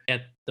remember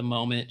at the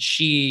moment,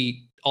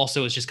 she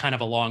also is just kind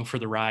of along for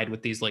the ride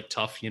with these like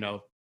tough,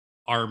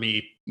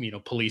 army,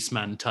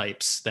 policemen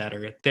types that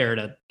are there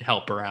to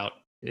help her out.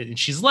 And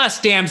she's less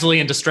damselly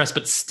in distress,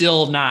 but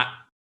still not,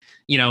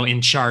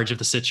 in charge of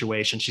the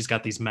situation. She's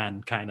got these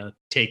men kind of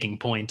taking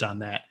point on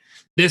that.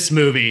 This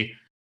movie,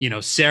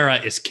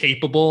 Sarah is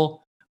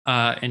capable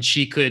And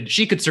she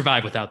could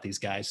survive without these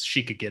guys.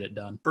 She could get it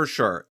done. For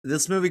sure.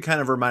 This movie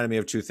kind of reminded me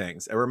of two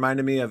things. It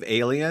reminded me of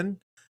Alien,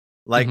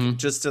 like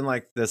just in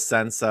like the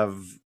sense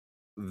of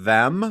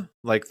them,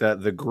 like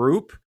the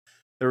group.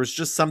 There was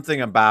just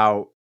something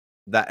about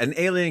that. And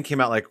Alien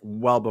came out like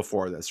well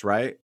before this,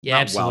 right? Yeah,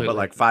 Not absolutely. well, but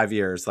like 5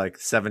 years, like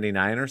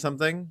 79 or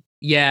something.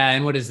 Yeah,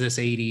 and what is this,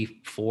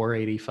 84,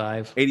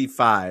 85?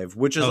 85,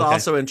 which is Okay.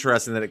 also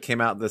interesting that it came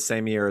out the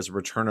same year as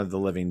Return of the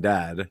Living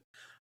Dead,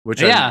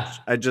 which Yeah.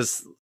 I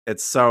just,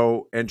 it's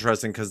so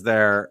interesting because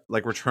they're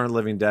like Return of the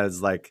Living Dead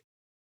is like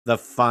the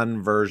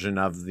fun version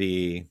of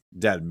the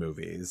Dead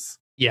movies.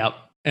 Yep.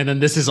 And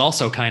then this is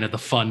also kind of the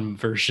fun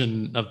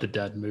version of the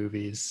Dead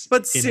movies.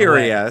 But in a way.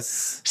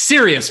 serious.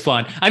 Serious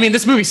fun. I mean,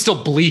 this movie's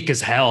still bleak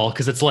as hell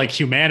because it's like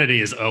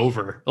humanity is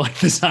over. Like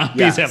the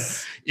zombies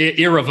have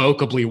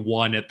irrevocably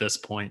won at this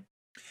point.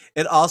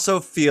 It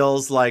also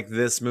feels like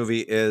this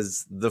movie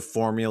is the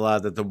formula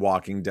that The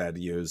Walking Dead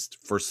used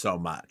for so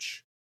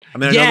much. I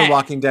mean, I know The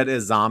Walking Dead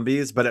is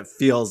zombies, but it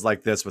feels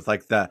like this with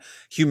like the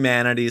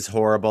humanity's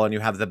horrible and you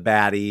have the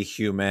baddie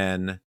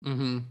human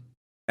and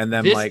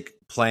then like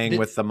playing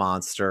with the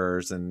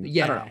monsters and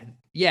I don't know.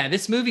 Yeah,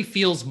 this movie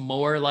feels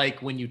more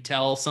like when you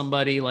tell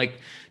somebody,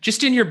 like,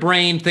 just in your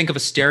brain, think of a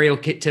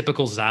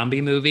stereotypical zombie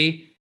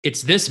movie.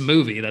 It's this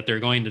movie that they're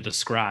going to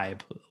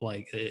describe.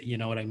 Like, you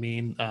know what I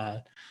mean?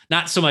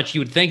 Not so much you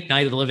would think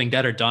Night of the Living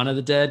Dead or Dawn of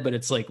the Dead, but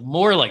it's like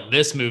more like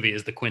this movie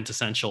is the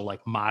quintessential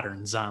like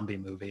modern zombie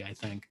movie, I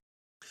think.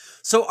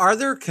 So are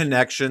there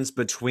connections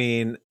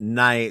between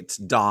night,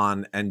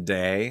 dawn, and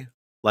day?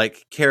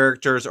 Like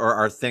characters, or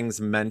are things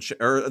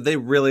mentioned, or are they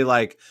really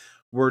like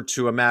were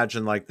to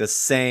imagine like the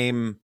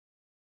same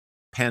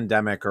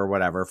pandemic or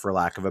whatever, for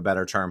lack of a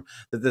better term,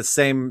 that the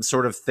same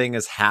sort of thing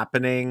is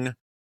happening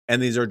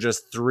and these are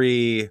just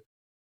three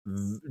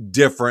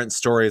different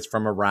stories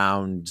from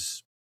around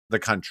the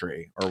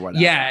country or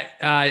whatever?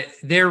 Yeah,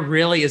 there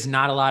really is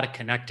not a lot of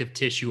connective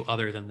tissue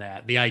other than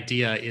that. The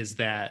idea is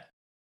that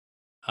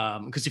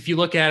because if you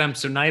look at them,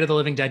 so Night of the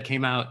Living Dead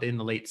came out in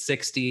the late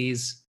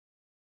 60s,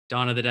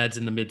 Dawn of the Dead's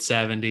in the mid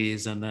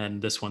 70s, and then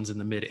this one's in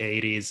the mid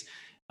 80s.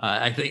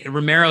 I think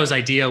Romero's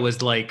idea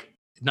was like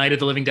Night of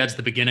the Living Dead's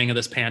the beginning of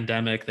this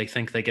pandemic. They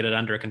think they get it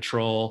under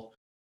control.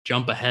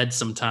 Jump ahead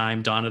some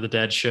time. Dawn of the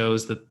Dead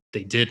shows that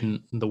they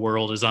didn't. The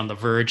world is on the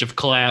verge of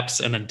collapse.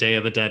 And then Day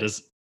of the Dead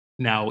is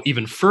now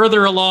even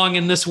further along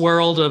in this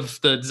world of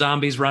the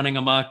zombies running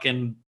amok,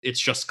 and it's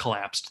just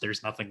collapsed.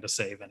 There's nothing to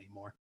save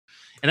anymore.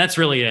 And that's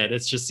really it.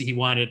 It's just he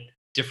wanted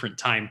different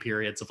time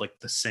periods of like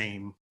the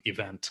same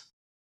event.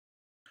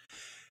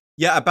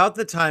 Yeah, about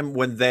the time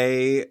when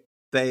they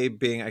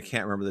being, I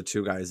can't remember the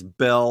two guys,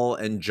 Bill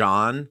and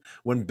John,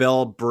 when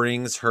Bill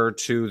brings her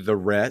to the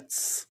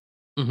Ritz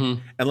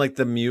and like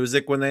the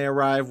music when they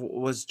arrive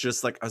was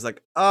just like, I was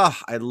like, oh,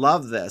 I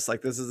love this.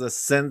 Like this is a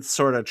synth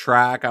sort of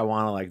track I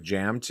want to like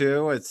jam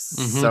to. It's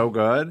so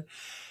good.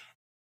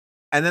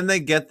 And then they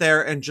get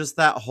there and just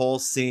that whole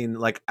scene,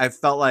 like I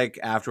felt like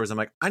afterwards, I'm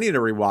like, I need to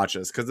rewatch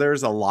this because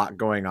there's a lot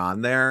going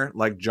on there.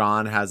 Like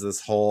John has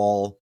this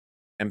whole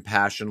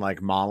impassioned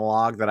like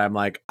monologue that I'm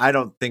like, I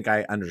don't think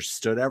I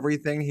understood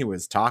everything he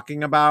was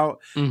talking about.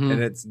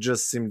 And it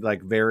just seemed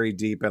like very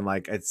deep. And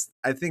like,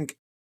 I think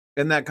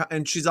in that,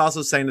 and she's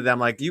also saying to them,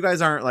 like, you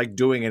guys aren't like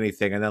doing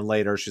anything. And then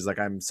later she's like,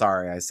 I'm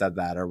sorry I said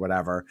that or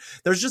whatever.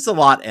 There's just a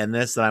lot in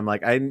this that I'm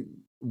like, I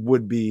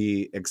would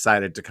be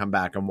excited to come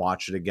back and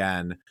watch it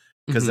again.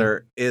 Because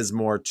there is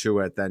more to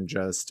it than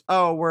just,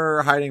 oh,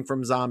 we're hiding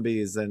from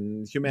zombies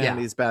and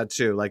humanity's bad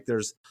too. Like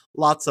there's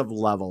lots of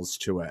levels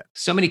to it.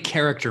 So many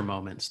character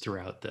moments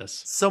throughout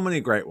this. So many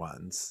great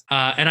ones.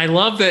 And I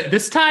love that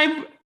this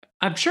time,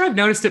 I'm sure I've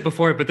noticed it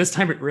before, but this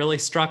time it really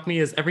struck me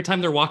is every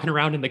time they're walking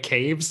around in the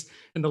caves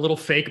and the little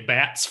fake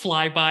bats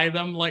fly by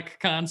them like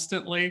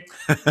constantly.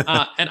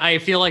 And I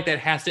feel like that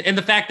has to, and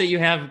the fact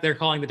that they're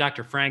calling the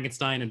Dr.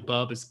 Frankenstein and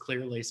Bub is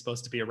clearly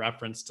supposed to be a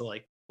reference to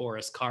like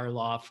Boris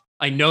Karloff.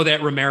 I know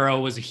that Romero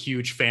was a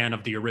huge fan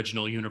of the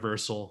original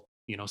Universal,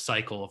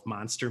 cycle of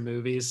monster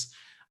movies.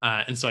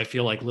 And so I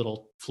feel like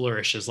little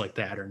flourishes like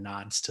that are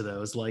nods to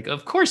those. Like,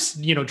 of course,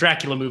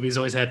 Dracula movies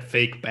always had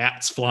fake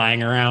bats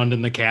flying around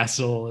in the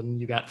castle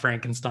and you got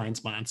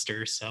Frankenstein's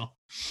monsters. So,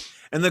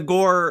 and the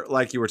gore,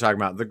 like you were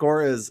talking about, the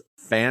gore is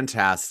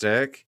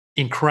fantastic.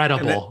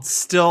 Incredible. And it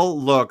still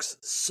looks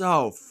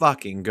so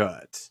fucking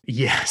good.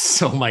 Yes.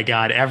 Oh my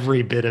God.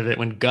 Every bit of it,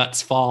 when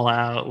guts fall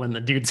out, when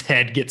the dude's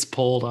head gets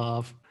pulled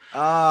off.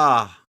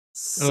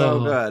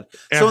 So good.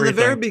 So in the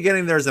very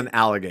beginning, there's an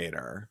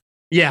alligator.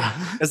 Yeah.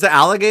 Is the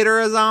alligator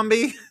a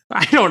zombie?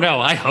 I don't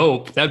know. I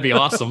hope. That'd be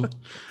awesome.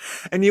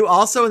 And you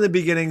also in the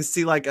beginning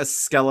see like a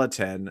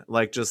skeleton,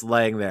 like just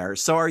laying there.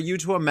 So are you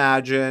to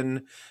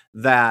imagine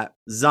that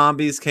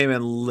zombies came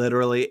and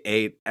literally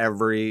ate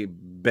every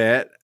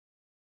bit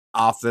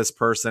off this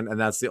person, and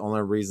that's the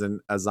only reason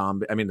a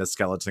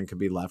skeleton could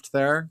be left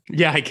there?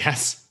 Yeah, I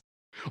guess.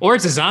 Or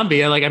it's a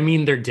zombie.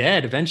 They're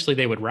dead. Eventually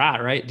they would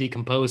rot, right?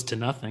 Decompose to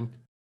nothing.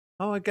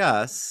 Oh, I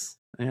guess.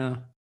 Yeah.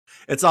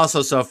 It's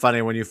also so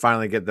funny when you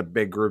finally get the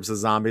big groups of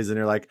zombies and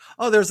you're like,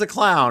 oh, there's a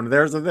clown,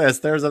 there's a this,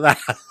 there's a that,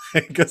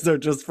 because they're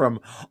just from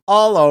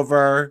all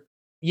over.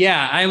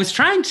 Yeah, I was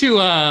trying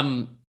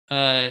to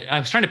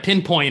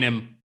pinpoint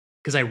him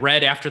because I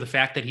read after the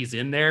fact that he's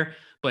in there.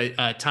 But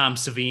Tom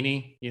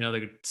Savini,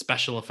 the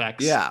special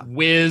effects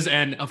whiz,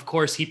 and of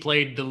course he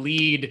played the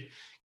lead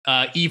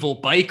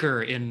evil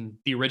biker in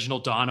the original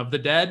Dawn of the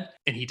Dead,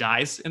 and he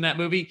dies in that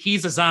movie.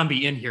 He's a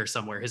zombie in here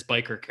somewhere. His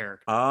biker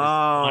character.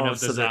 Oh, one of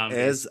the so zombies.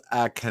 there is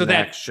a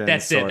connection. So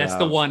that's it. That's of.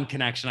 the one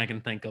connection I can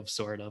think of,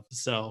 sort of.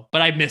 So,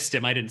 but I missed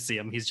him. I didn't see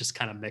him. He's just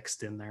kind of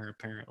mixed in there,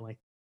 apparently.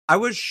 I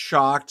was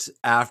shocked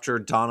after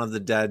Dawn of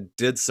the Dead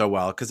did so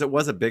well because it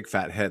was a big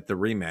fat hit, the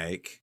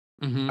remake.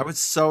 Mm-hmm. I was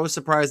so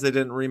surprised they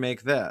didn't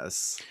remake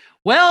this.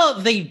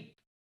 Well, they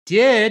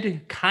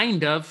did,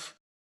 kind of.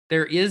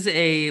 There is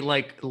a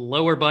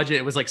lower budget.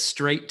 It was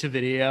straight to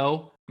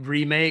video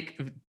remake.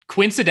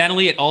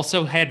 Coincidentally, it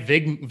also had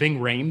Ving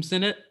Rhames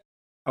in it.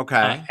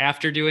 Okay.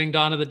 After doing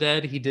Dawn of the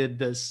Dead, he did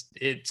this.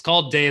 It's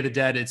called Day of the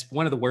Dead. It's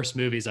one of the worst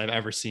movies I've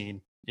ever seen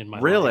in my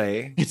life.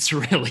 Really? It's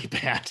really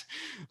bad.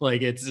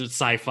 It's a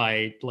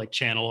sci-fi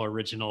channel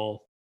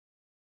original,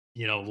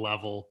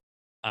 level.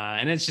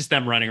 And it's just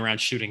them running around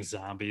shooting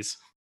zombies.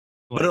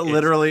 But it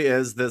literally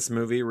is this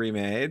movie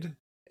remade.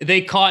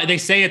 They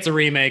say it's a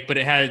remake, but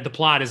the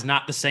plot is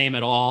not the same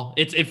at all.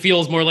 It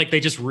feels more like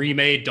they just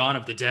remade Dawn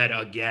of the Dead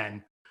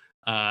again.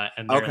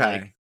 And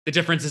the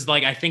difference is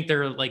I think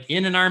they're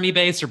in an army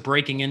base or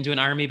breaking into an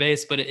army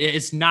base, but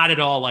it's not at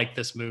all like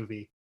this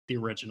movie, the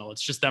original.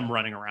 It's just them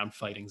running around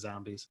fighting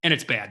zombies, and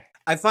it's bad.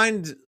 I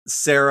find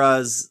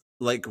Sarah's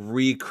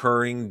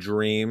recurring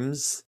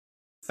dreams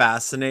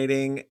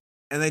fascinating.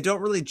 And they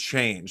don't really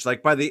change.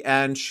 By the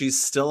end,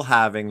 she's still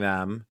having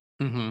them,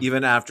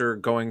 even after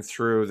going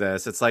through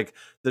this. It's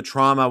the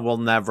trauma will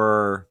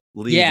never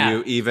leave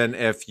you, even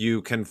if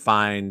you can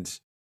find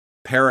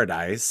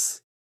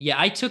paradise. Yeah,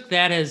 I took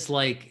that as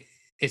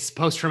it's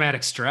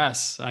post-traumatic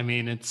stress. I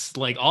mean, it's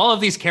all of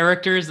these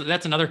characters.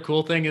 That's another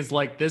cool thing is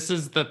this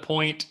is the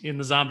point in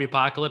the zombie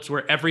apocalypse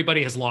where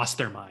everybody has lost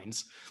their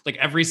minds.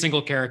 Every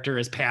single character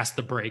is past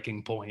the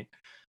breaking point.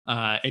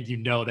 And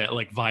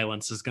that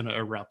violence is going to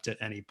erupt at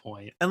any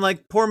point.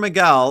 And poor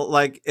Miguel,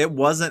 it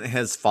wasn't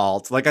his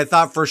fault. I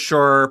thought for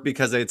sure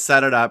because they'd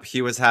set it up,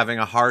 he was having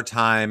a hard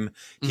time.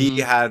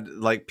 He had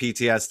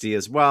PTSD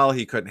as well.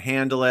 He couldn't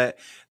handle it.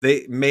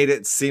 They made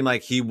it seem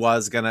like he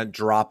was going to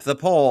drop the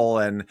pole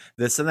and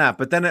this and that.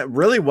 But then it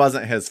really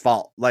wasn't his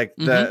fault.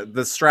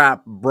 The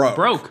strap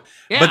broke.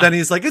 Yeah. But then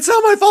he's like, it's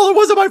not my fault. It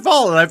wasn't my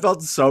fault. And I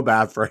felt so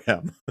bad for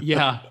him.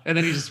 Yeah. And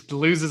then he just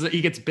loses it. He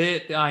gets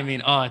bit. I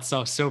mean, it's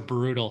so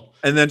brutal.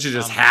 And then she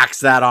just hacks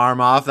that arm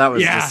off. That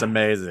was just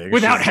amazing.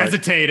 Without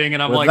hesitating.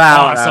 And I'm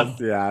awesome.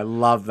 Yeah, I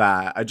love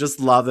that. I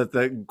just love that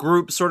the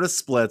group sort of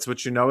splits,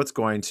 which it's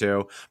going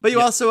to. But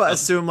you also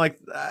assume,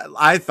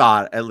 I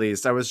thought at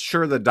least, I was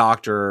sure the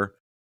doctor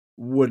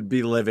would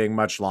be living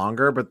much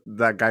longer, but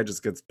that guy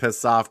just gets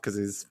pissed off because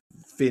he's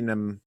feeding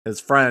him his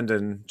friend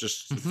and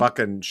just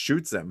fucking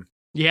shoots him.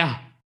 Yeah.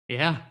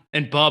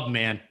 And Bub,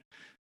 man.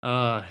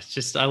 I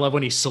love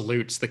when he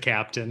salutes the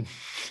captain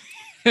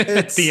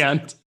at the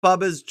end.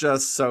 Bub is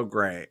just so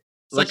great.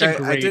 I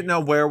didn't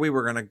know where we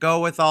were going to go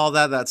with all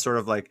that. That's sort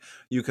of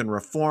you can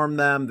reform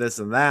them, this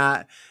and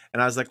that.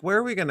 And I was like, where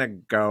are we going to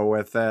go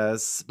with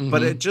this?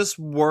 But it just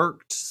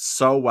worked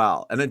so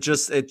well. And it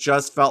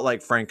just felt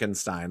like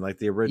Frankenstein, like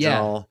the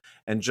original.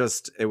 Yeah. And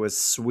it was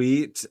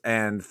sweet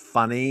and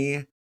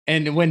funny.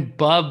 And when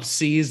Bub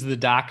sees the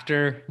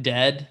doctor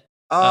dead,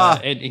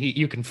 and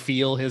you can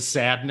feel his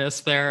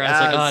sadness there. Yes.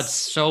 I was like, it's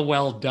so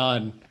well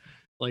done.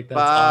 That's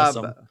Bob.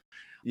 Awesome.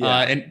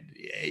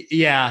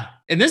 Yeah.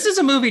 And this is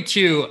a movie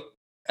too.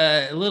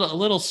 A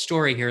little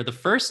story here. The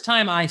first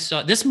time I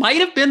saw this might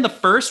have been the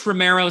first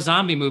Romero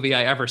zombie movie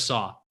I ever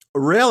saw.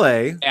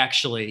 Really?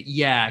 Actually,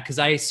 yeah, because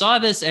I saw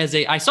this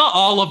I saw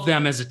all of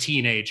them as a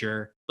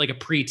teenager, a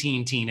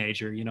preteen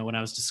teenager, when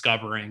I was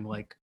discovering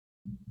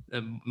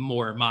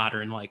more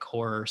modern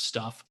horror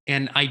stuff.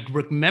 And I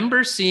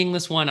remember seeing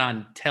this one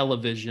on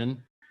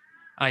television.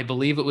 I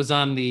believe it was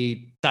on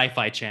the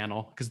Sci-Fi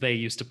Channel because they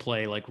used to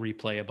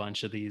replay a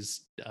bunch of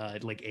these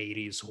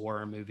 80s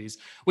horror movies,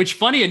 which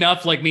funny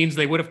enough means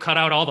they would have cut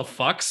out all the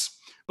fucks,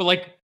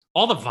 but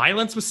all the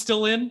violence was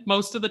still in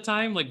most of the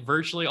time.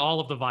 Virtually all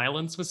of the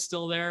violence was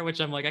still there, which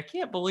I'm I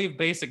can't believe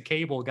basic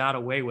cable got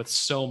away with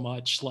so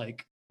much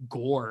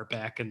gore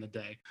back in the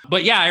day.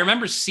 But yeah, I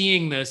remember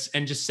seeing this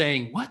and just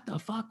saying, what the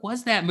fuck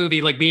was that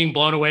movie? Being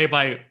blown away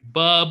by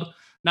Bub,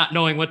 not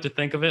knowing what to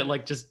think of it.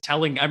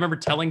 I remember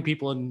telling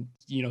people in,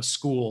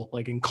 school,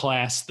 in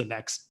class the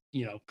next,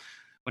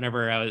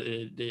 whenever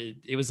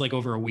it was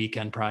over a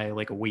weekend,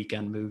 probably a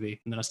weekend movie.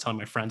 And then I was telling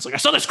my friends, I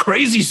saw this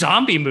crazy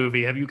zombie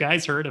movie. Have you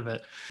guys heard of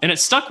it? And it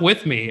stuck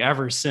with me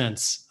ever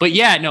since. But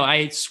yeah, no,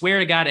 I swear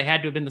to God, it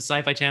had to have been the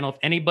Sci-Fi Channel. If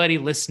anybody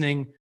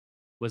listening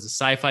was a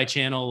Sci-Fi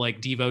Channel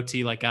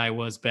devotee like I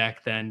was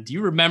back then, do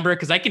you remember?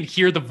 Because I can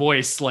hear the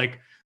voice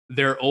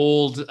their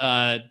old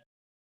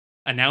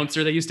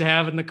announcer they used to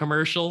have in the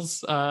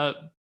commercials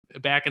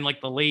back in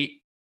the late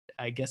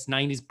I guess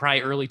 90s,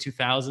 probably early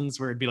 2000s,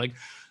 where it'd be like,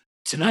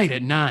 tonight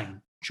at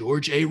 9,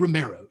 George A.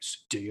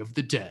 Romero's Day of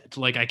the Dead.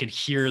 Like I could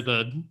hear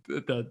the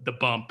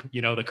bump,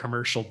 the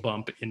commercial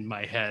bump in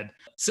my head.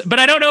 So, but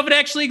I don't know if it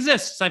actually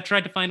exists. I've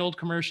tried to find old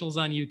commercials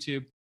on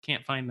YouTube.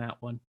 Can't find that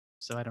one.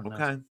 So I don't know.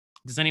 Okay.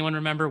 Does anyone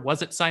remember?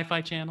 Was it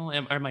Sci-Fi Channel?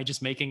 Or am I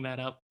just making that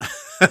up?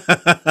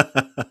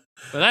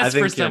 But that's I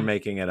think first you're time,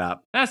 making it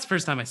up. That's the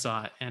first time I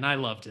saw it, and I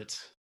loved it.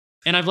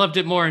 And I've loved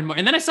it more and more.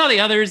 And then I saw the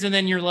others, and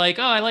then you're like,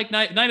 oh, I like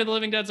Night of the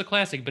Living Dead's a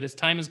classic. But as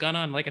time has gone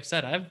on, like I've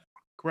said, I've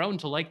grown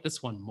to like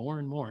this one more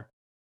and more.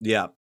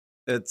 Yeah.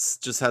 It's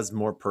just has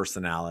more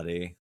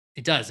personality.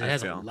 It does. It I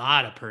has feel. a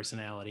lot of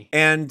personality.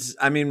 And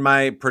I mean,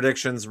 my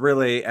predictions,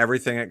 really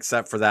everything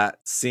except for that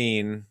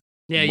scene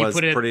Yeah, you was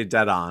put it pretty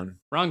dead on.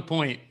 wrong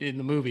point in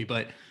the movie,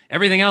 but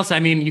everything else, I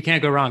mean, you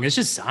can't go wrong. It's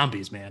just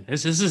zombies, man.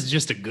 This is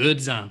just a good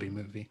zombie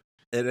movie.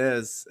 It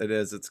is.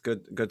 It's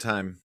good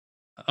time.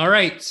 All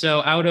right,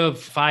 so out of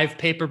 5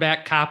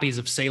 paperback copies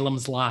of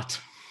Salem's Lot,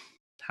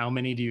 how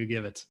many do you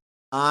give it?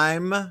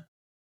 I'm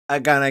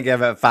gonna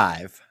give it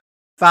 5.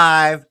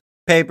 5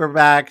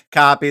 paperback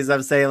copies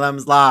of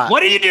Salem's Lot.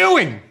 What are you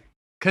doing?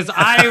 Because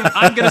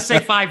I'm going to say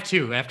 5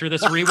 too. After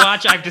this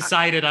rewatch, I've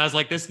decided, I was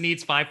like, this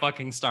needs 5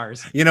 fucking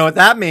stars. You know what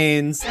that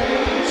means?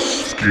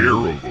 Scare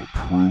of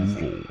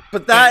approval.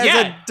 But that is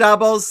Yeah. a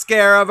double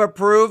scare of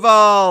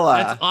approval.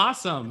 That's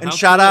awesome. And How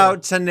shout cool.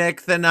 out to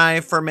Nick the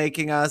Knife for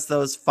making us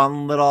those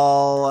fun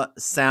little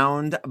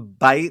sound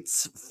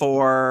bites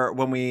for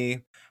when we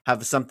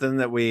have something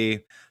that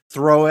we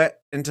throw it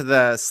into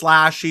the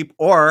slash heap,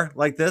 or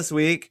like this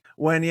week,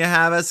 when you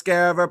have a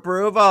scare of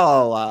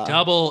approval.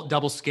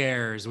 Double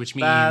scares, which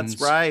means That's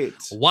right.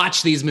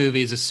 watch these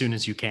movies as soon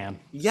as you can.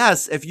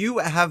 Yes, if you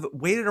have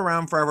waited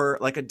around forever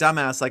like a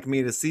dumbass like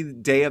me to see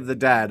Day of the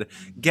Dead,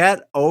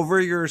 get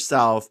over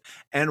yourself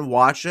and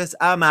watch this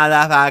a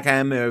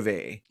motherfucking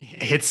movie.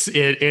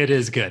 It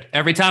is good.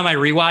 Every time I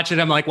rewatch it,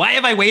 I'm like, why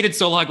have I waited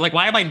so long? Like,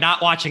 why am I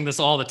not watching this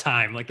all the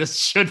time? Like, this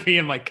should be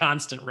in my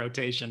constant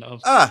rotation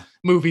of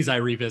movies I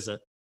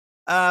revisit.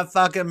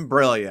 Fucking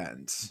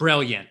brilliant.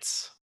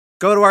 Brilliant.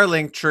 Go to our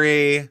link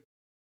tree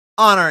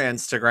on our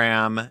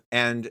Instagram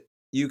and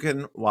you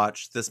can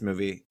watch this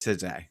movie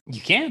today.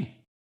 You can.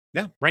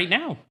 Yeah. Right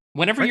now.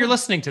 Whenever Right you're now.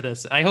 listening to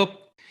this, I hope,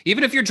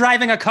 even if you're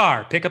driving a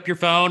car, pick up your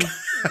phone.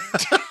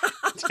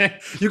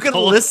 You can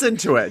Pull- listen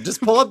to it.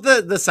 Just pull up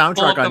the Pull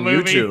soundtrack up the on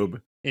movie.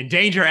 YouTube.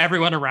 Endanger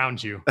everyone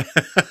around you.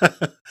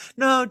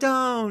 No,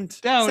 don't.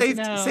 Don't,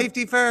 no.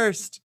 Safety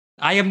first.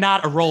 I am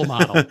not a role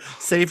model.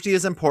 Safety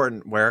is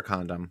important. Wear a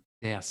condom.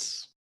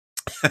 Yes.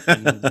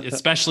 And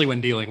especially when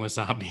dealing with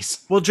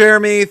zombies. Well,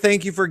 Jeremy,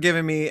 thank you for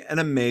giving me an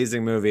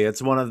amazing movie.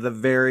 It's one of the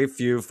very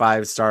few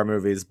 5-star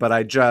movies, but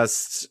I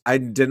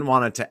didn't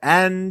want it to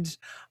end.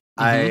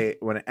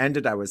 When it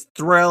ended, I was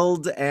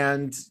thrilled,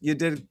 and you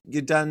did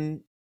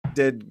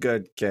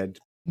good, kid.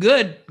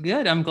 Good.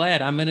 I'm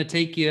glad. I'm going to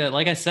take you.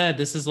 Like I said,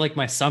 this is like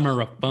my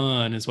summer of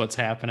fun is what's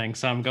happening.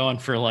 So I'm going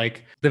for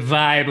like the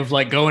vibe of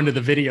like going to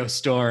the video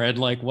store and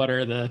like, what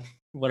are the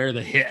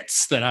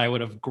hits that I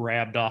would have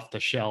grabbed off the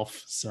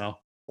shelf? So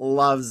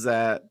Loves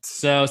it.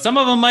 So some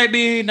of them might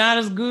be not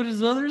as good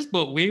as others,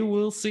 but we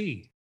will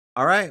see.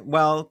 All right.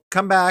 Well,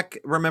 come back.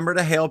 Remember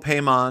to hail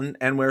Paimon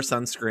and wear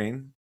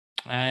sunscreen.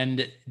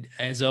 And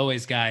as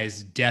always,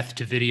 guys, death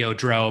to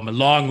Videodrome.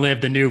 Long live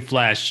the new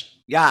flesh.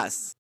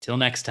 Yes. Till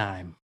next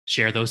time,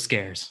 share those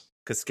scares.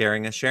 Because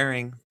scaring is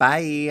sharing.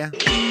 Bye.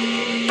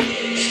 Scaring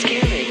is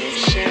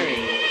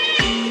sharing.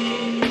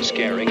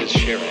 Scaring is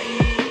sharing.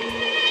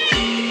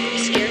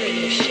 Scaring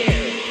is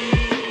sharing.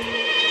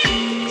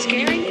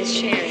 Scaring is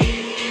sharing.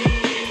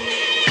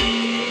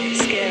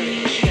 Scaring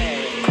is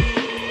sharing.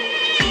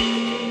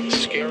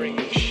 Scaring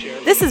is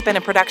sharing. This has been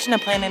a production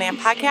of Planet Amp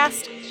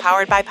Podcast,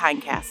 powered by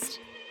Pinecast.